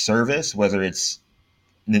online service, whether it's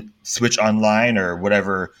Switch Online or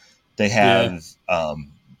they Yeah. have,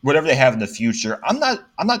 whatever they have in the future. I'm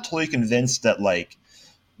not totally convinced that like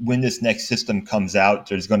when this next system comes out,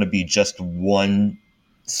 there's going to be just one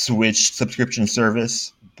Switch subscription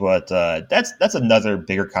service. But that's another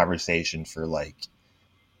bigger conversation for like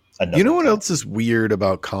You another know what time. else is weird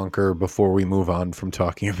about Conquer before we move on from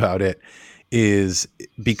talking about it is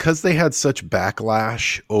because they had such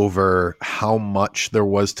backlash over how much there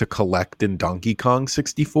was to collect in Donkey Kong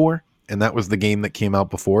 64, and that was the game that came out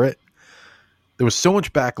before it. There was so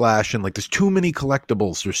much backlash and like there's too many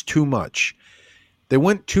collectibles, there's too much. They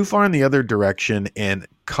went too far in the other direction, and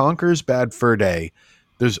Conker's Bad Fur Day,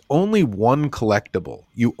 there's only one collectible.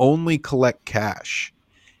 You only collect cash.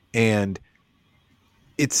 And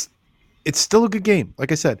it's still a good game,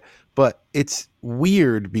 like I said, but it's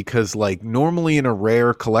weird because like normally in a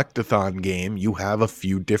rare collectathon game, you have a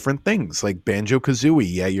few different things like Banjo-Kazooie.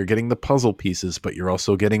 Yeah, you're getting the puzzle pieces, but you're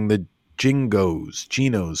also getting the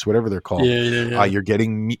Genos, whatever they're called. Yeah, yeah, yeah.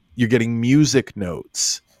 You're getting music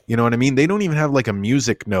notes. You know what I mean? They don't even have like a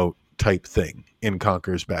music note type thing in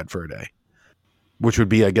Conker's Bad Fur Day, which would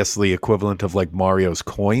be, I guess, the equivalent of like Mario's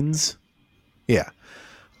coins. Yeah,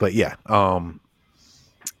 but yeah,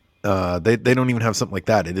 they don't even have something like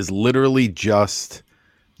that. It is literally just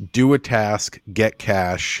do a task, get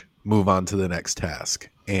cash, move on to the next task,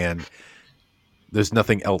 and there's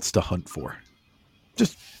nothing else to hunt for.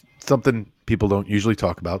 Just something people don't usually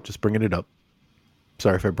talk about. Just bringing it up.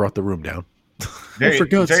 Sorry if I brought the room down. Very for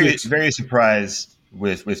God's sakes. very surprised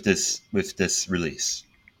with this release,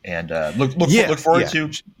 and look forward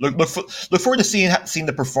to look forward to seeing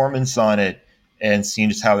the performance on it and seeing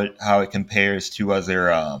just how it compares to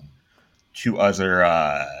other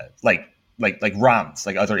like ROMs,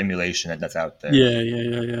 like other emulation that's out there.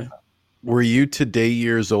 Yeah. Were you today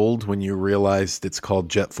years old when you realized it's called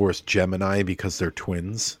Jet Force Gemini because they're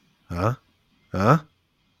twins? Huh?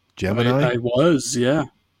 Gemini? I was, yeah.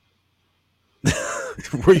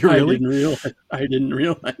 Were you really? I didn't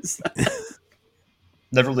realize that.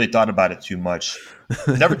 Never really thought about it too much.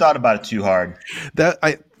 Never thought about it too hard.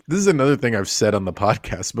 This is another thing I've said on the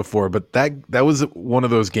podcast before, but that was one of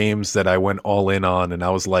those games that I went all in on, and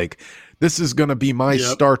I was like, this is going to be my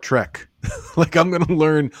Star Trek. Like, I'm going to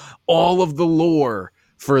learn all of the lore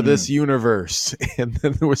for this universe. And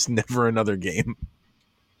then there was never another game.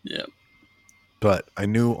 Yeah. But I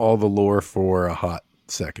knew all the lore for a hot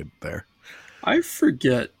second there. I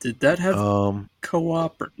forget, did that have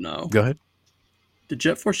co-op or no? Go ahead. Did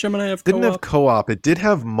Jet Force Gemini have Didn't co-op? have co-op. It did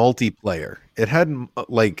have multiplayer. It had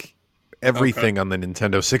like everything on the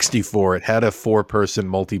Nintendo 64. It had a 4-person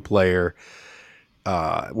multiplayer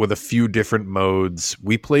with a few different modes.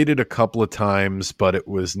 We played it a couple of times, but it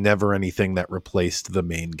was never anything that replaced the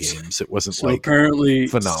main games. It wasn't like apparently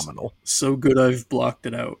phenomenal. So good I've blocked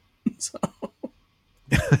it out. So.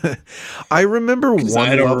 I remember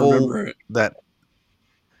one level that.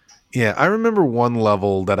 Yeah, I remember one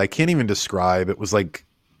level that I can't even describe. It was like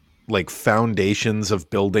foundations of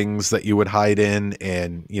buildings that you would hide in,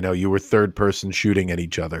 and you were third person shooting at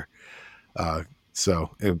each other.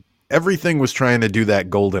 Everything was trying to do that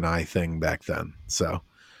GoldenEye thing back then. So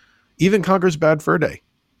even Conker's Bad Fur Day,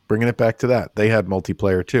 bringing it back to that, they had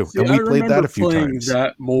multiplayer too, and we played that a few times.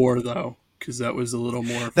 That more though, because that was a little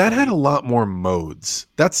more. That had a lot more modes.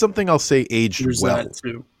 That's something I'll say aged well that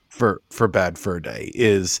too. for Bad Fur Day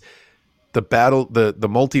is the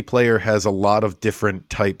multiplayer has a lot of different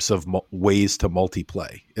types of ways to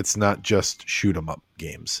multiplay. It's not just shoot 'em up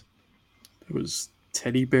games. It was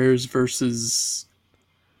teddy bears versus,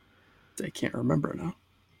 I can't remember now.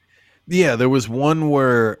 Yeah, there was one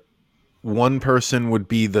where one person would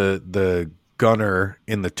be the gunner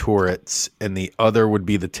in the turrets and the other would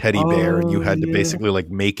be the teddy bear, and you had to basically like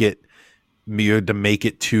make it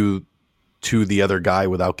to the other guy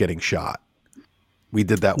without getting shot. We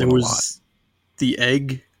did that one a lot. The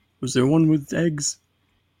egg. Was there one with eggs?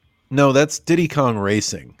 No, that's Diddy Kong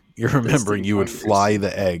Racing. You're remembering you would fly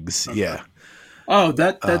the eggs. Okay. Yeah. Oh,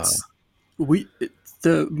 that's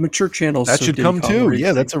the mature channels. That should come too. Racing.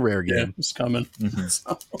 Yeah, that's a rare game. Yeah, it's coming. Mm-hmm.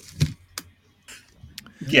 So.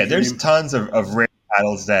 Yeah, there's tons of rare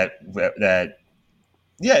titles that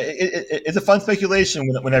yeah, it's a fun speculation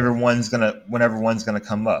whenever one's gonna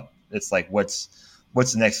come up. It's like what's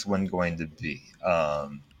the next one going to be?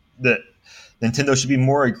 The Nintendo should be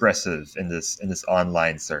more aggressive in this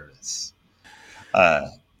online service.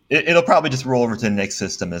 It'll probably just roll over to the next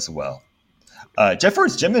system as well. Jet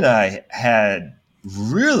Force Gemini had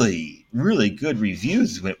really, really good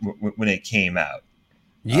reviews when it came out.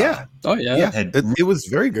 Yeah. Yeah. It was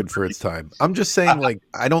very good for its time. I'm just saying, like,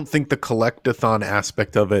 I don't think the collectathon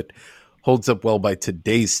aspect of it holds up well by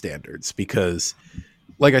today's standards because,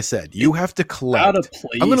 like I said, you have to collect. Out of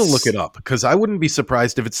place. I'm going to look it up because I wouldn't be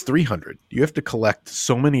surprised if it's 300. You have to collect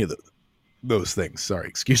so many of those things. Sorry,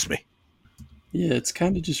 excuse me. Yeah, it's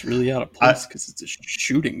kind of just really out of place because it's a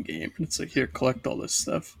shooting game. And it's like, here, collect all this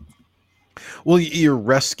stuff. Well, you're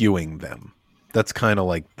rescuing them. That's kind of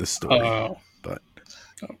like the story. But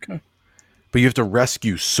okay. But you have to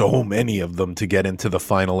rescue so many of them to get into the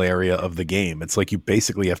final area of the game. It's like you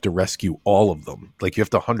basically have to rescue all of them. Like you have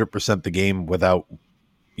to 100% the game without,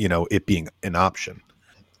 it being an option.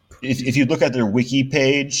 If you look at their wiki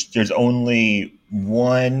page, there's only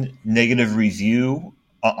one negative review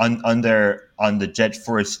on the Jet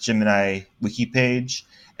Force Gemini wiki page,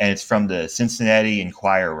 and it's from the Cincinnati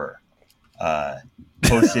Enquirer.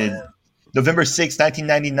 Posted November 6,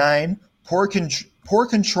 1999. Poor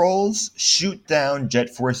controls shoot down Jet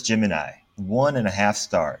Force Gemini. 1.5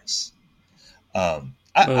 stars. I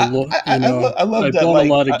love that. I've bought a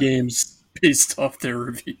lot of games based off their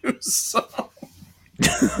reviews. So.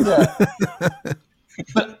 Yeah.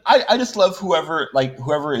 But I just love whoever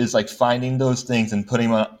is like finding those things and putting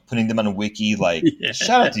them on a wiki. Like,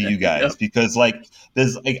 shout out to you guys because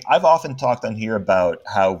I've often talked on here about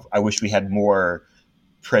how I wish we had more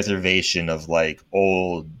preservation of like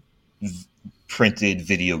old printed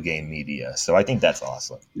video game media. So I think that's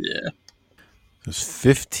awesome. Yeah. There's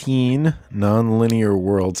 15 non-linear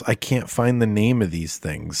worlds. I can't find the name of these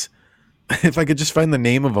things. If I could just find the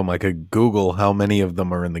name of them, I could Google how many of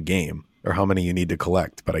them are in the game or how many you need to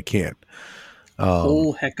collect, but I can't. A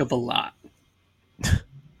whole heck of a lot.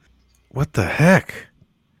 What the heck?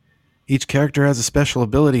 Each character has a special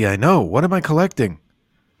ability. I know. What am I collecting?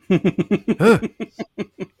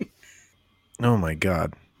 Oh my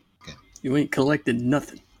God. You ain't collected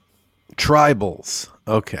nothing. Tribals.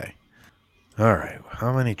 Okay. All right.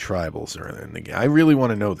 How many tribals are in the game? I really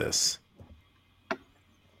want to know this.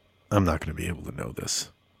 I'm not going to be able to know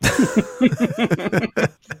this.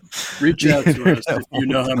 Reach out to us if you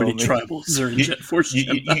know how many tribals are in Jet Force.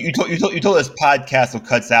 You told us podcast will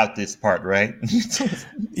cuts out this part, right?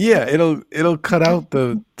 Yeah, it'll cut out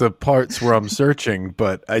the parts where I'm searching,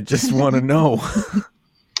 but I just want to know.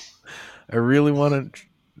 I really want to.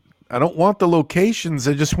 I don't want the locations.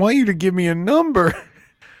 I just want you to give me a number.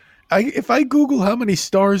 If I Google how many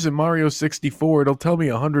stars in Mario 64, it'll tell me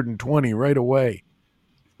 120 right away.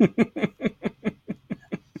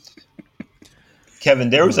 Kevin,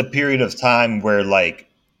 there was a period of time where like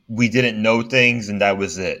we didn't know things and that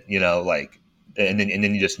was it, and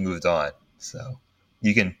then you just moved on. So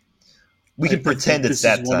we can pretend it's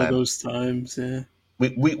that time. One of those times, yeah.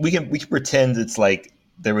 We can pretend it's like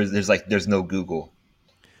there's no Google.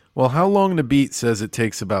 Well, How Long to Beat says it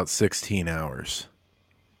takes about 16 hours.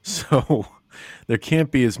 So there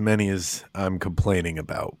can't be as many as I'm complaining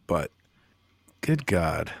about, but good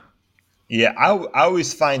God. Yeah, I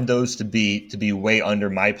always find those to be way under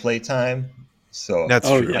my playtime. So that's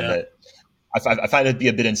true. Yeah. I find it to be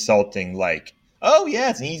a bit insulting. Like, oh yeah,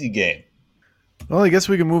 it's an easy game. Well, I guess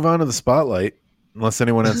we can move on to the spotlight, unless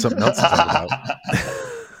anyone has something else to talk about.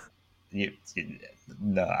 You're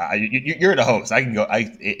the host. I can go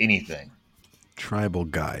anything. Tribal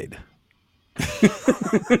Guide.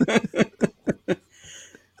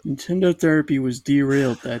 Nintendo Therapy was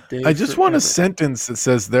derailed that day. I just want a sentence that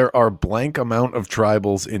says there are blank amount of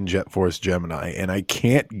tribals in Jet Force Gemini, and I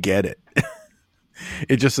can't get it.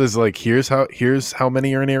 It just says like here's how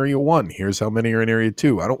many are in area 1, here's how many are in area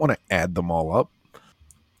 2. I don't want to add them all up.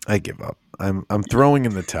 I give up. I'm throwing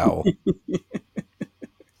in the towel.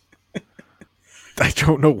 I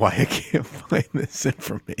don't know why I can't find this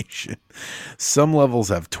information. Some levels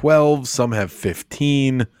have 12, some have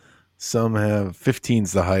 15, some have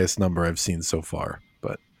 15's the highest number I've seen so far,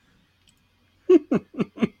 but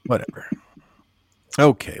whatever.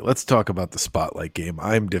 Okay, let's talk about the Spotlight game.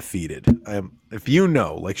 I'm defeated. If you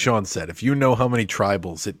know, like Sean said, if you know how many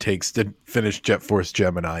tribals it takes to finish Jet Force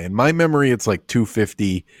Gemini, in my memory it's like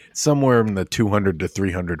 250, somewhere in the 200 to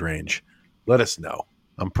 300 range. Let us know.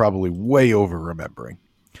 I'm probably way over remembering.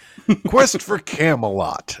 Quest for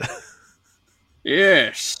Camelot.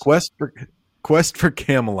 Yes. Quest for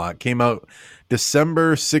Camelot came out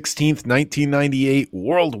December 16th, 1998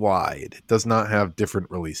 worldwide. It does not have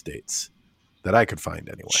different release dates that I could find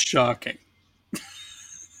anyway. Shocking.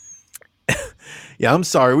 Yeah, I'm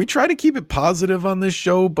sorry. We try to keep it positive on this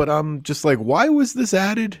show, but I'm just like, why was this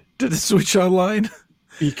added to the Switch Online?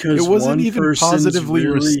 Because it wasn't one even positively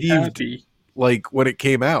really received happy. like when it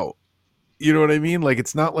came out. You know what I mean? Like,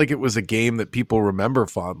 it's not like it was a game that people remember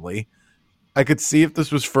fondly. I could see if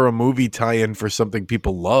this was for a movie tie-in for something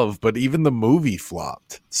people love, but even the movie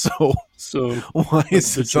flopped. So why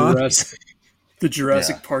is this on? The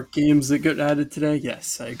Jurassic Park games that got added today?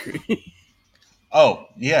 Yes, I agree. Oh,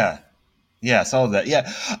 yeah. Yeah, I saw that.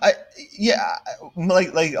 Yeah.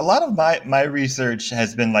 Like a lot of my research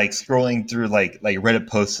has been like scrolling through like Reddit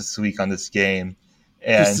posts this week on this game.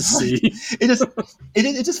 And just to see.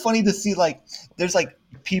 It's just funny to see like there's like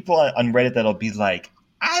people on Reddit that'll be like,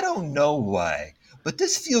 I don't know why, but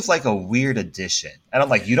this feels like a weird addition. And I'm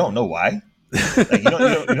like, you don't know why? Like you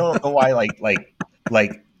don't know why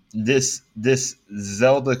like this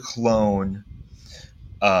Zelda clone,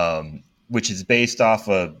 which is based off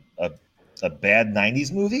of a bad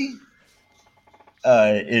 '90s movie,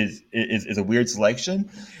 is a weird selection.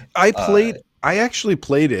 I actually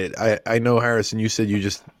played it. I know, Harrison, you said you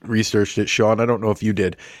just researched it. Sean, I don't know if you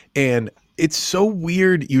did. And it's so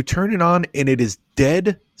weird. You turn it on and it is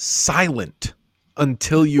dead silent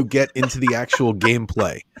until you get into the actual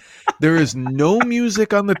gameplay. There is no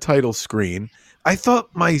music on the title screen. I thought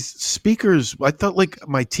like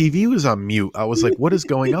my TV was on mute. I was like, what is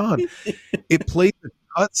going on? It plays a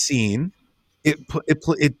cutscene.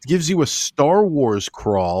 It gives you a Star Wars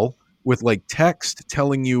crawl with like text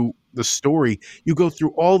telling you the story. You go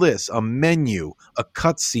through all this, a menu, a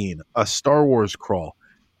cutscene, a Star Wars crawl,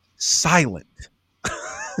 silent.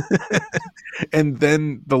 And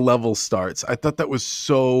then the level starts. I thought that was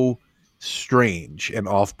so strange and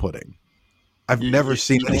off-putting. I've never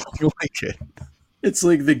seen anything like it. It's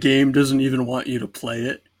like the game doesn't even want you to play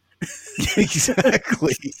it.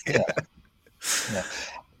 Exactly. Yeah.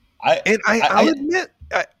 I'll admit,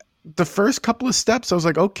 the first couple of steps, I was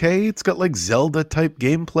like, okay, it's got like Zelda type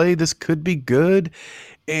gameplay. This could be good.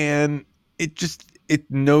 And it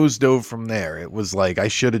nosedove from there. It was like, I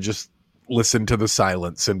should have just listened to the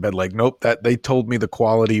silence and been like, nope, that they told me the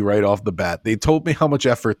quality right off the bat. They told me how much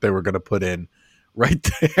effort they were going to put in right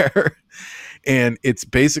there. And it's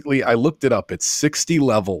basically, I looked it up. It's 60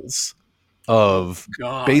 levels of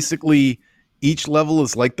basically each level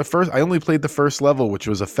is like the first. I only played the first level, which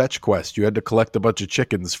was a fetch quest. You had to collect a bunch of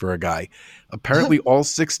chickens for a guy. Apparently all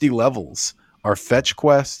 60 levels are fetch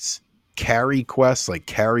quests, carry quests, like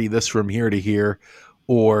carry this from here to here,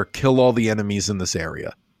 or kill all the enemies in this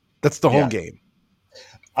area. That's the whole game.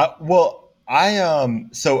 I watched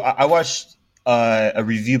a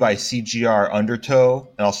review by CGR Undertow,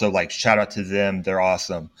 and also like shout out to them, they're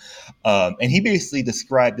awesome. And he basically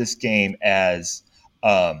described this game as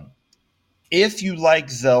if you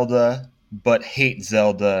like Zelda but hate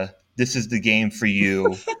Zelda, this is the game for you.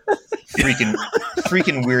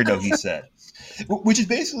 freaking weirdo, he said. Which is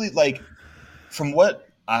basically like from what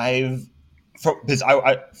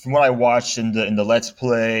from what I watched in the Let's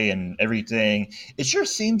Play and everything, it sure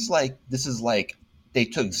seems like this is like they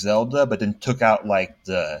took Zelda, but then took out like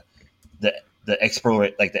the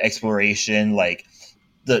exploration, like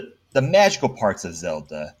the magical parts of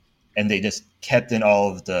Zelda, and they just kept in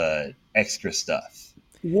all of the extra stuff.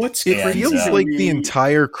 It feels like the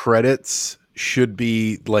entire credits should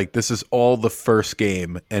be like, this is all the first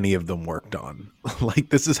game any of them worked on. Like,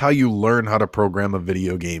 this is how you learn how to program a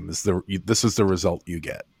video game. This is the result you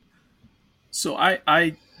get. So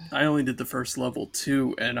I only did the first level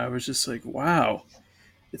too, and I was just like, wow.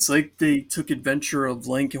 It's like they took Adventure of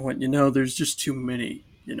Link and went, there's just too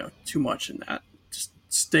much in that. Just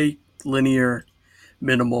stay linear,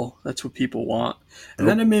 minimal. That's what people want. And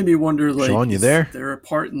then it made me wonder, like, Sean, you there? Is there a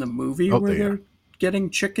part in the movie where they're getting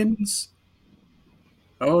chickens?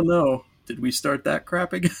 Oh no, did we start that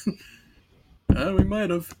crap again? We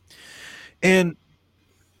might have. And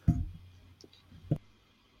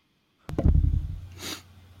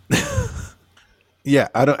yeah,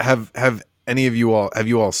 I don't have any of you all, have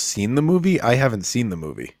you all seen the movie? I haven't seen the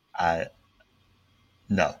movie. I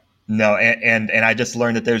no, no, and I just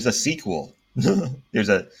learned that there's a sequel. there's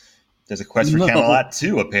a Quest for No, Camelot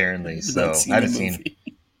 2 apparently. I've So not seen I the haven't seen. movie.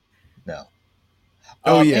 No.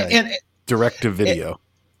 Oh yeah, and direct to video.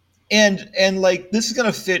 and like this is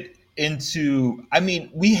gonna fit into. I mean,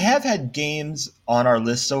 we have had games on our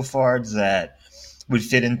list so far that would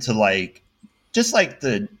fit into like just like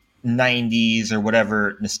the 90s or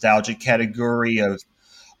whatever nostalgic category of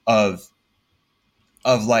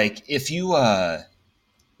like if you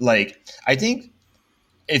like I think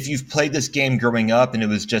if you've played this game growing up and it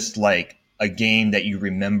was just like a game that you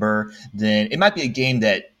remember, then it might be a game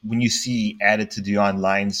that when you see added to the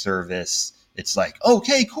online service, it's like,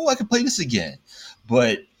 okay, cool, I can play this again.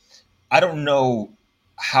 But I don't know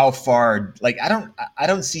how far, like, I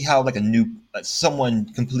don't see how like a new, someone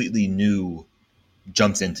completely new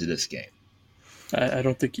jumps into this game. I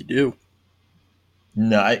don't think you do.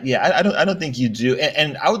 No, I don't think you do,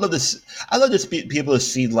 and I would love this. I love to be able to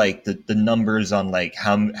see like the numbers on like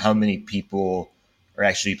how many people are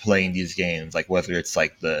actually playing these games, like whether it's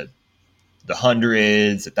like the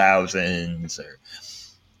hundreds, the thousands,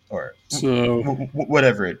 or So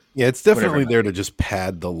whatever it. Yeah, it's definitely there to just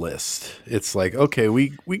pad the list. It's like, okay, we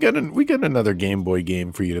got another Game Boy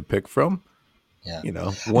game for you to pick from. Yeah, You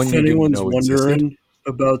know, one if you didn't anyone's know wondering existed.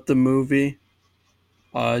 about the movie,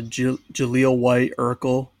 Jaleel White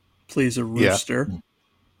Urkel plays a rooster.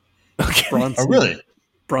 Okay. Bronson, oh really?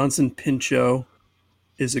 Bronson Pinchot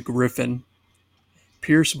is a griffin.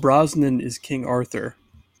 Pierce Brosnan is King Arthur.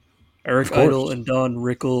 Eric Of course. Idle and Don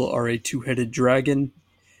Rickle are a two-headed dragon.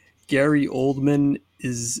 Gary Oldman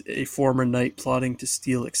is a former knight plotting to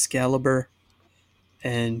steal Excalibur.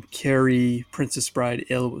 And Carrie, Princess Bride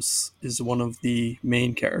Elvis, is one of the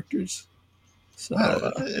main characters. So,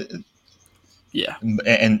 Wow. yeah.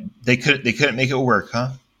 And they couldn't make it work,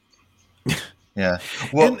 huh? Yeah.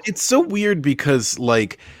 Well, And it's so weird because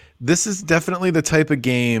like this is definitely the type of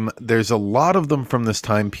game, there's a lot of them from this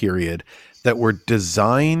time period that were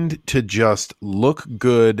designed to just look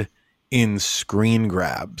good in screen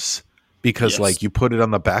grabs because Yes. like you put it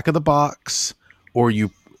on the back of the box or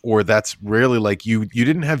that's rarely like you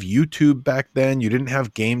didn't have YouTube back then, you didn't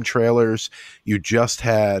have game trailers, you just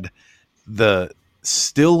had the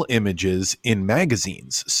still images in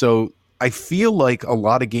magazines. So I feel like a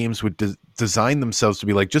lot of games would design themselves to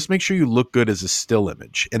be like, just make sure you look good as a still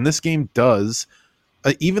image. And this game does.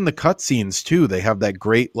 Even the cutscenes too. They have that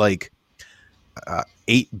great like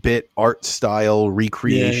 8-bit art style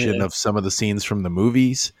recreation of some of the scenes from the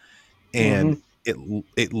movies, and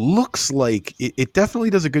it looks like it definitely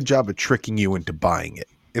does a good job of tricking you into buying it.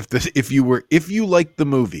 If you liked the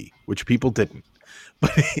movie, which people didn't,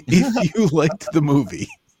 but if you liked the movie,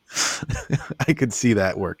 I could see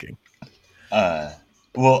that working.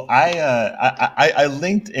 Well, I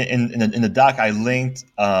linked in the doc. I linked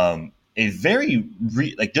a very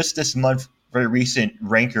like just this month, very recent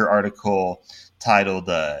Ranker article titled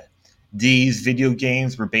 "These video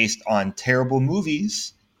games were based on terrible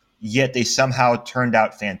movies, yet they somehow turned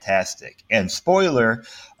out fantastic." And spoiler,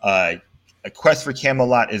 A Quest for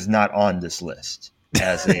Camelot is not on this list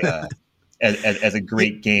as a as a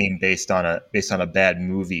great game based on a bad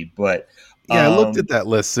movie, but. Yeah, I looked at that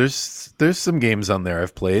list. There's some games on there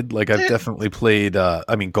I've played. Like I've definitely played. I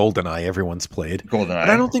mean, GoldenEye. Everyone's played. GoldenEye. But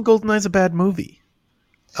I don't think GoldenEye's a bad movie.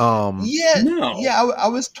 I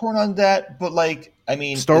was torn on that, but like, I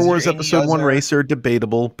mean, Star Wars Episode 1 Racer,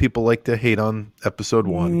 debatable. People like to hate on Episode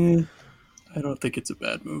 1. I don't think it's a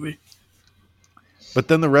bad movie. But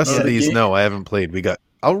then the rest of these, game. no, I haven't played.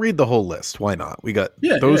 I'll read the whole list. Why not? We got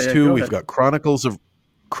those two. We've got Chronicles of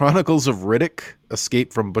Riddick,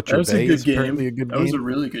 Escape from Butcher That was Bay a good is apparently a game. good That game. was a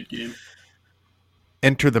really good game.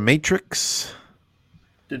 Enter the Matrix.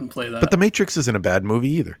 Didn't play that. But the Matrix isn't a bad movie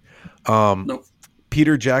either. Nope.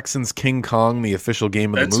 Peter Jackson's King Kong, the official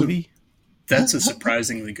game of the movie. That's a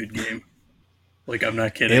surprisingly good game. Like, I'm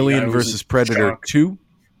not kidding. Alien vs. Predator shocked. 2.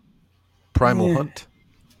 Primal Hunt.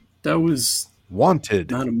 That was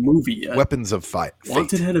Wanted. not a movie yet. Weapons of Fate.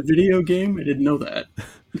 Wanted had a video game? I didn't know that.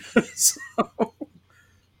 So,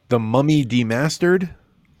 The Mummy Demastered.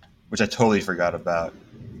 which I totally forgot about.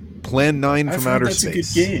 Plan 9 I've from heard Outer that's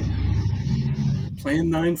Space. a good game. Plan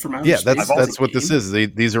 9 from Outer Yeah, Space. that's what this is.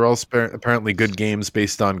 These are all apparently good games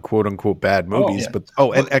based on quote unquote bad movies.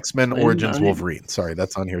 And X-Men Origins 9. Wolverine. Sorry,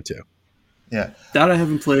 that's on here too. Yeah, That I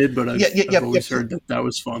haven't played, but I've Yep. always heard that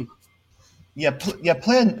was fun.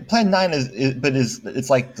 Plan 9 is it's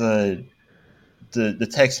like the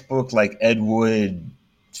textbook like Ed Wood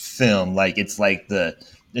film. Like it's like the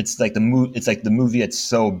movie. It's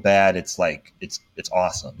so bad. It's like it's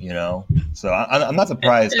awesome. So I'm not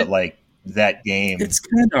surprised that like that game It's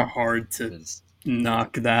kind of hard to is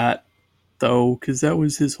knock that though, because that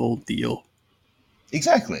was his whole deal.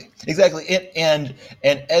 exactly. And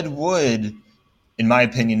Ed Wood, in my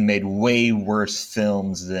opinion, made way worse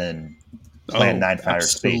films than Plan 9 from Outer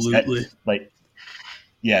Space. Absolutely.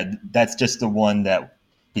 That's just the one that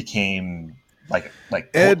became like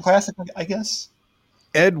Ed- cult classic, I guess.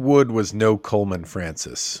 Ed Wood was no Coleman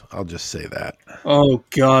Francis. I'll just say that. Oh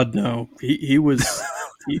God, no. He was.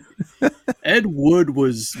 Ed Wood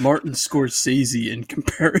was Martin Scorsese in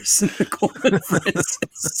comparison to Coleman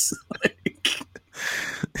Francis.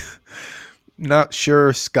 Not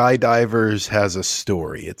sure Skydivers has a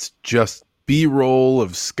story. It's just B-roll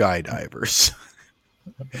of skydivers.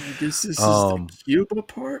 I guess this is the Cuba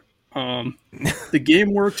part. The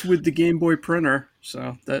game worked with the Game Boy printer,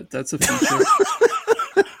 so that's a feature.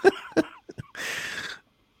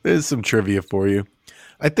 There's some trivia for you.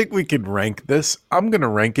 I think we can rank this. I'm going to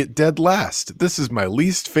rank it dead last. This is my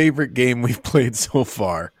least favorite game we've played so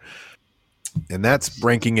far. And that's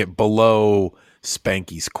ranking it below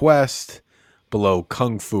Spanky's Quest, below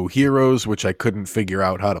Kung Fu Heroes, which I couldn't figure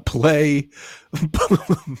out how to play,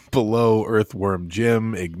 below Earthworm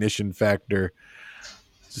Jim, Ignition Factor,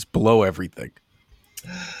 just below everything.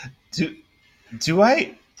 Do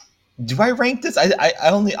I rank this? I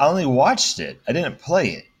only watched it. I didn't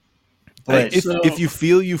play it. But if you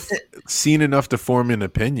feel you've seen enough to form an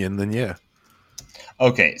opinion, then yeah.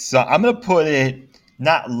 Okay, so I'm going to put it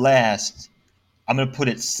not last. I'm going to put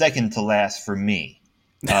it second to last for me.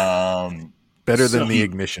 Better than the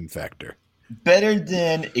Ignition Factor. Better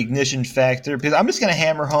than Ignition Factor, because I'm just going to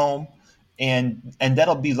hammer home, and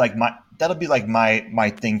that'll be like my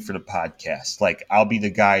thing for the podcast. Like I'll be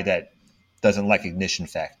the guy that doesn't like Ignition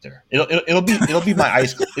Factor. It'll be my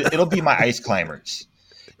ice climbers.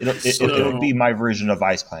 It'll be my version of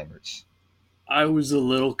Ice Climbers. I was a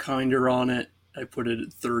little kinder on it. I put it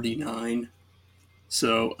at 39.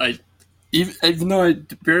 So even though I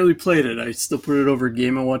barely played it, I still put it over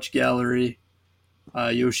Game & Watch Gallery,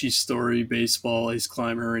 Yoshi's Story, Baseball, Ice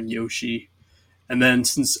Climber, and Yoshi. And then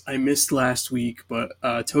since I missed last week, but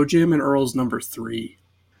Toe Jam and Earl's number 3.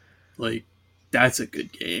 Like, that's a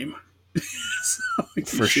good game. So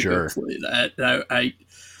for sure. Play that.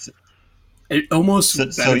 It almost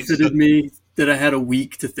benefited me that I had a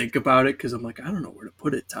week to think about it because I'm like, I don't know where to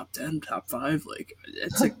put it. Top 10, top 5. Like,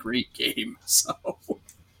 it's a great game. So,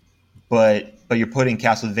 but you're putting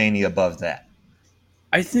Castlevania above that.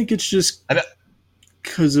 I think it's just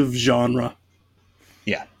because of genre.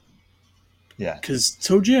 Yeah. Because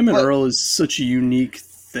Toe Jam and Earl is such a unique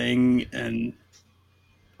thing, and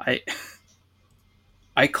I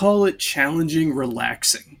call it challenging,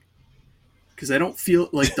 relaxing. Because I don't feel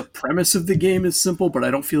like the premise of the game is simple, but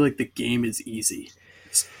I don't feel like the game is easy.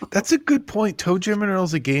 So. That's a good point. Toe Jam and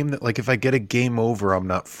Earl's a game that, like, if I get a game over, I'm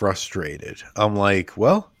not frustrated. I'm like,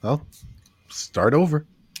 well, I'll start over.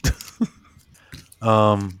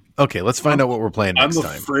 Okay, let's find out what we're playing next time.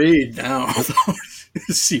 I'm afraid now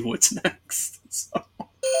to see what's next. So.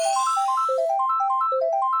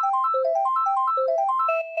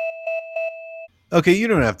 Okay, you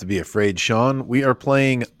don't have to be afraid, Sean. We are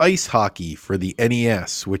playing Ice Hockey for the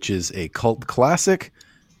NES, which is a cult classic.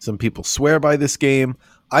 Some people swear by this game.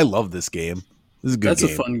 I love this game. This is a good game.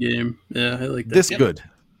 That's a fun game. Yeah, I like that. This good.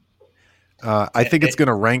 I think it's going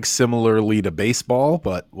to rank similarly to baseball,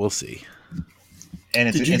 but we'll see. And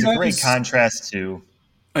it's a great contrast to...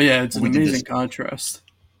 Oh, yeah, it's an amazing contrast.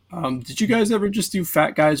 Did you guys ever just do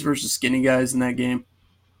fat guys versus skinny guys in that game?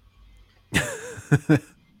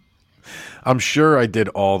 I'm sure I did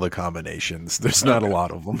all the combinations. There's not a lot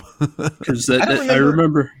of them. Because I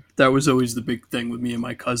remember that was always the big thing with me and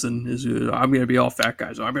my cousin is I'm going to be all fat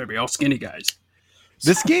guys. Or I'm going to be all skinny guys.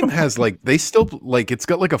 This game has it's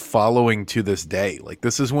got like a following to this day. Like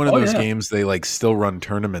this is one of those games they like still run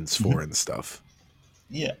tournaments for and stuff.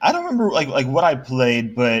 Yeah, I don't remember like what I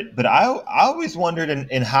played, but I always wondered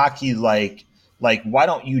in hockey like why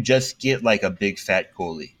don't you just get like a big fat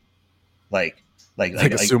goalie, like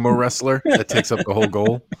a sumo wrestler that takes up the whole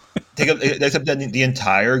goal. Takes up the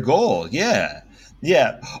entire goal. Yeah.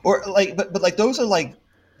 Or like, but like those are like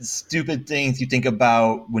stupid things you think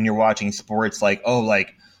about when you're watching sports. Like, oh,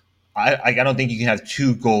 like I don't think you can have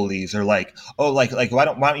two goalies, or like, oh, like why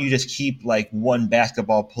don't you just keep like one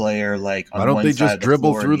basketball player like on why don't one they side just of the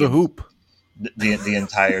dribble floor through the hoop the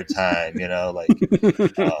entire time, like,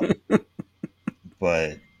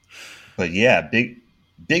 but But yeah, big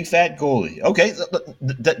fat goalie. Okay,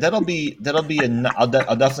 that'll be I'll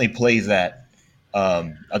definitely play that.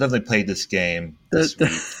 I'll definitely play this game That this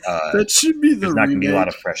week. that should be the There's not going to be a lot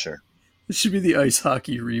remake. of pressure. It should be the ice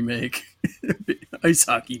hockey remake. Ice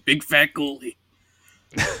hockey, big fat goalie.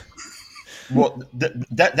 Well,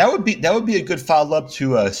 that would be a good follow up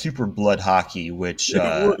to Super Blood Hockey, which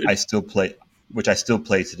I still play,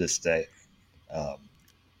 to this day.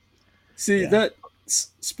 See Yeah. that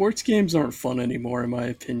sports games aren't fun anymore, in my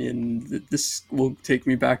opinion. This will take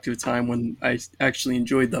me back to a time when I actually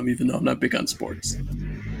enjoyed them, even though I'm not big on sports.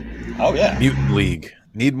 Oh yeah, Mutant League.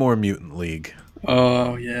 Need more Mutant League.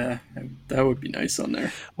 Oh yeah, that would be nice on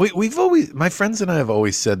there. We've always, my friends and I have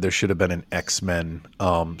always said there should have been an X-Men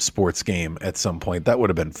sports game at some point. That would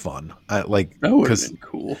have been fun. That would have been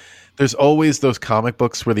cool. There's always those comic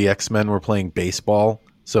books where the X-Men were playing baseball,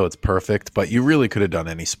 so it's perfect. But you really could have done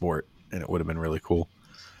any sport, and it would have been really cool.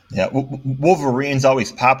 Yeah, Wolverine's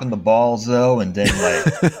always popping the balls though, and then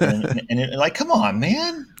and like, come on,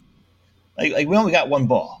 man! Like we only got one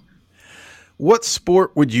ball. What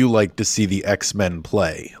sport would you like to see the X-Men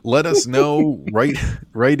play? Let us know right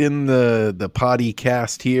in the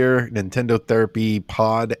podcast here, Nintendo Therapy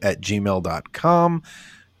Pod at gmail.com.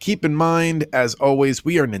 Keep in mind, as always,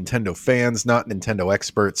 we are Nintendo fans, not Nintendo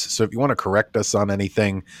experts. So if you want to correct us on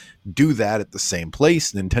anything, do that at the same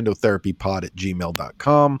place, nintendotherapypod at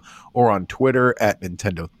gmail.com, or on Twitter at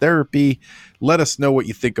Nintendo Therapy. Let us know what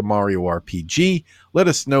you think of Mario RPG. Let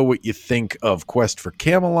us know what you think of Quest for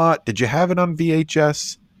Camelot. Did you have it on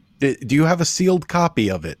VHS? Do you have a sealed copy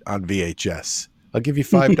of it on VHS? I'll give you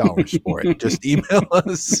 $5 for it. Just email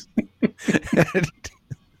us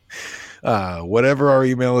at whatever our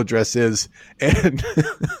email address is, and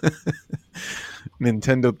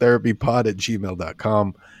nintendotherapypod at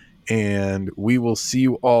gmail.com. And we will see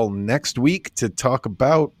you all next week to talk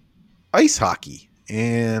about ice hockey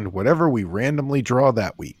and whatever we randomly draw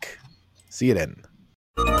that week. See you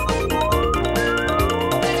then.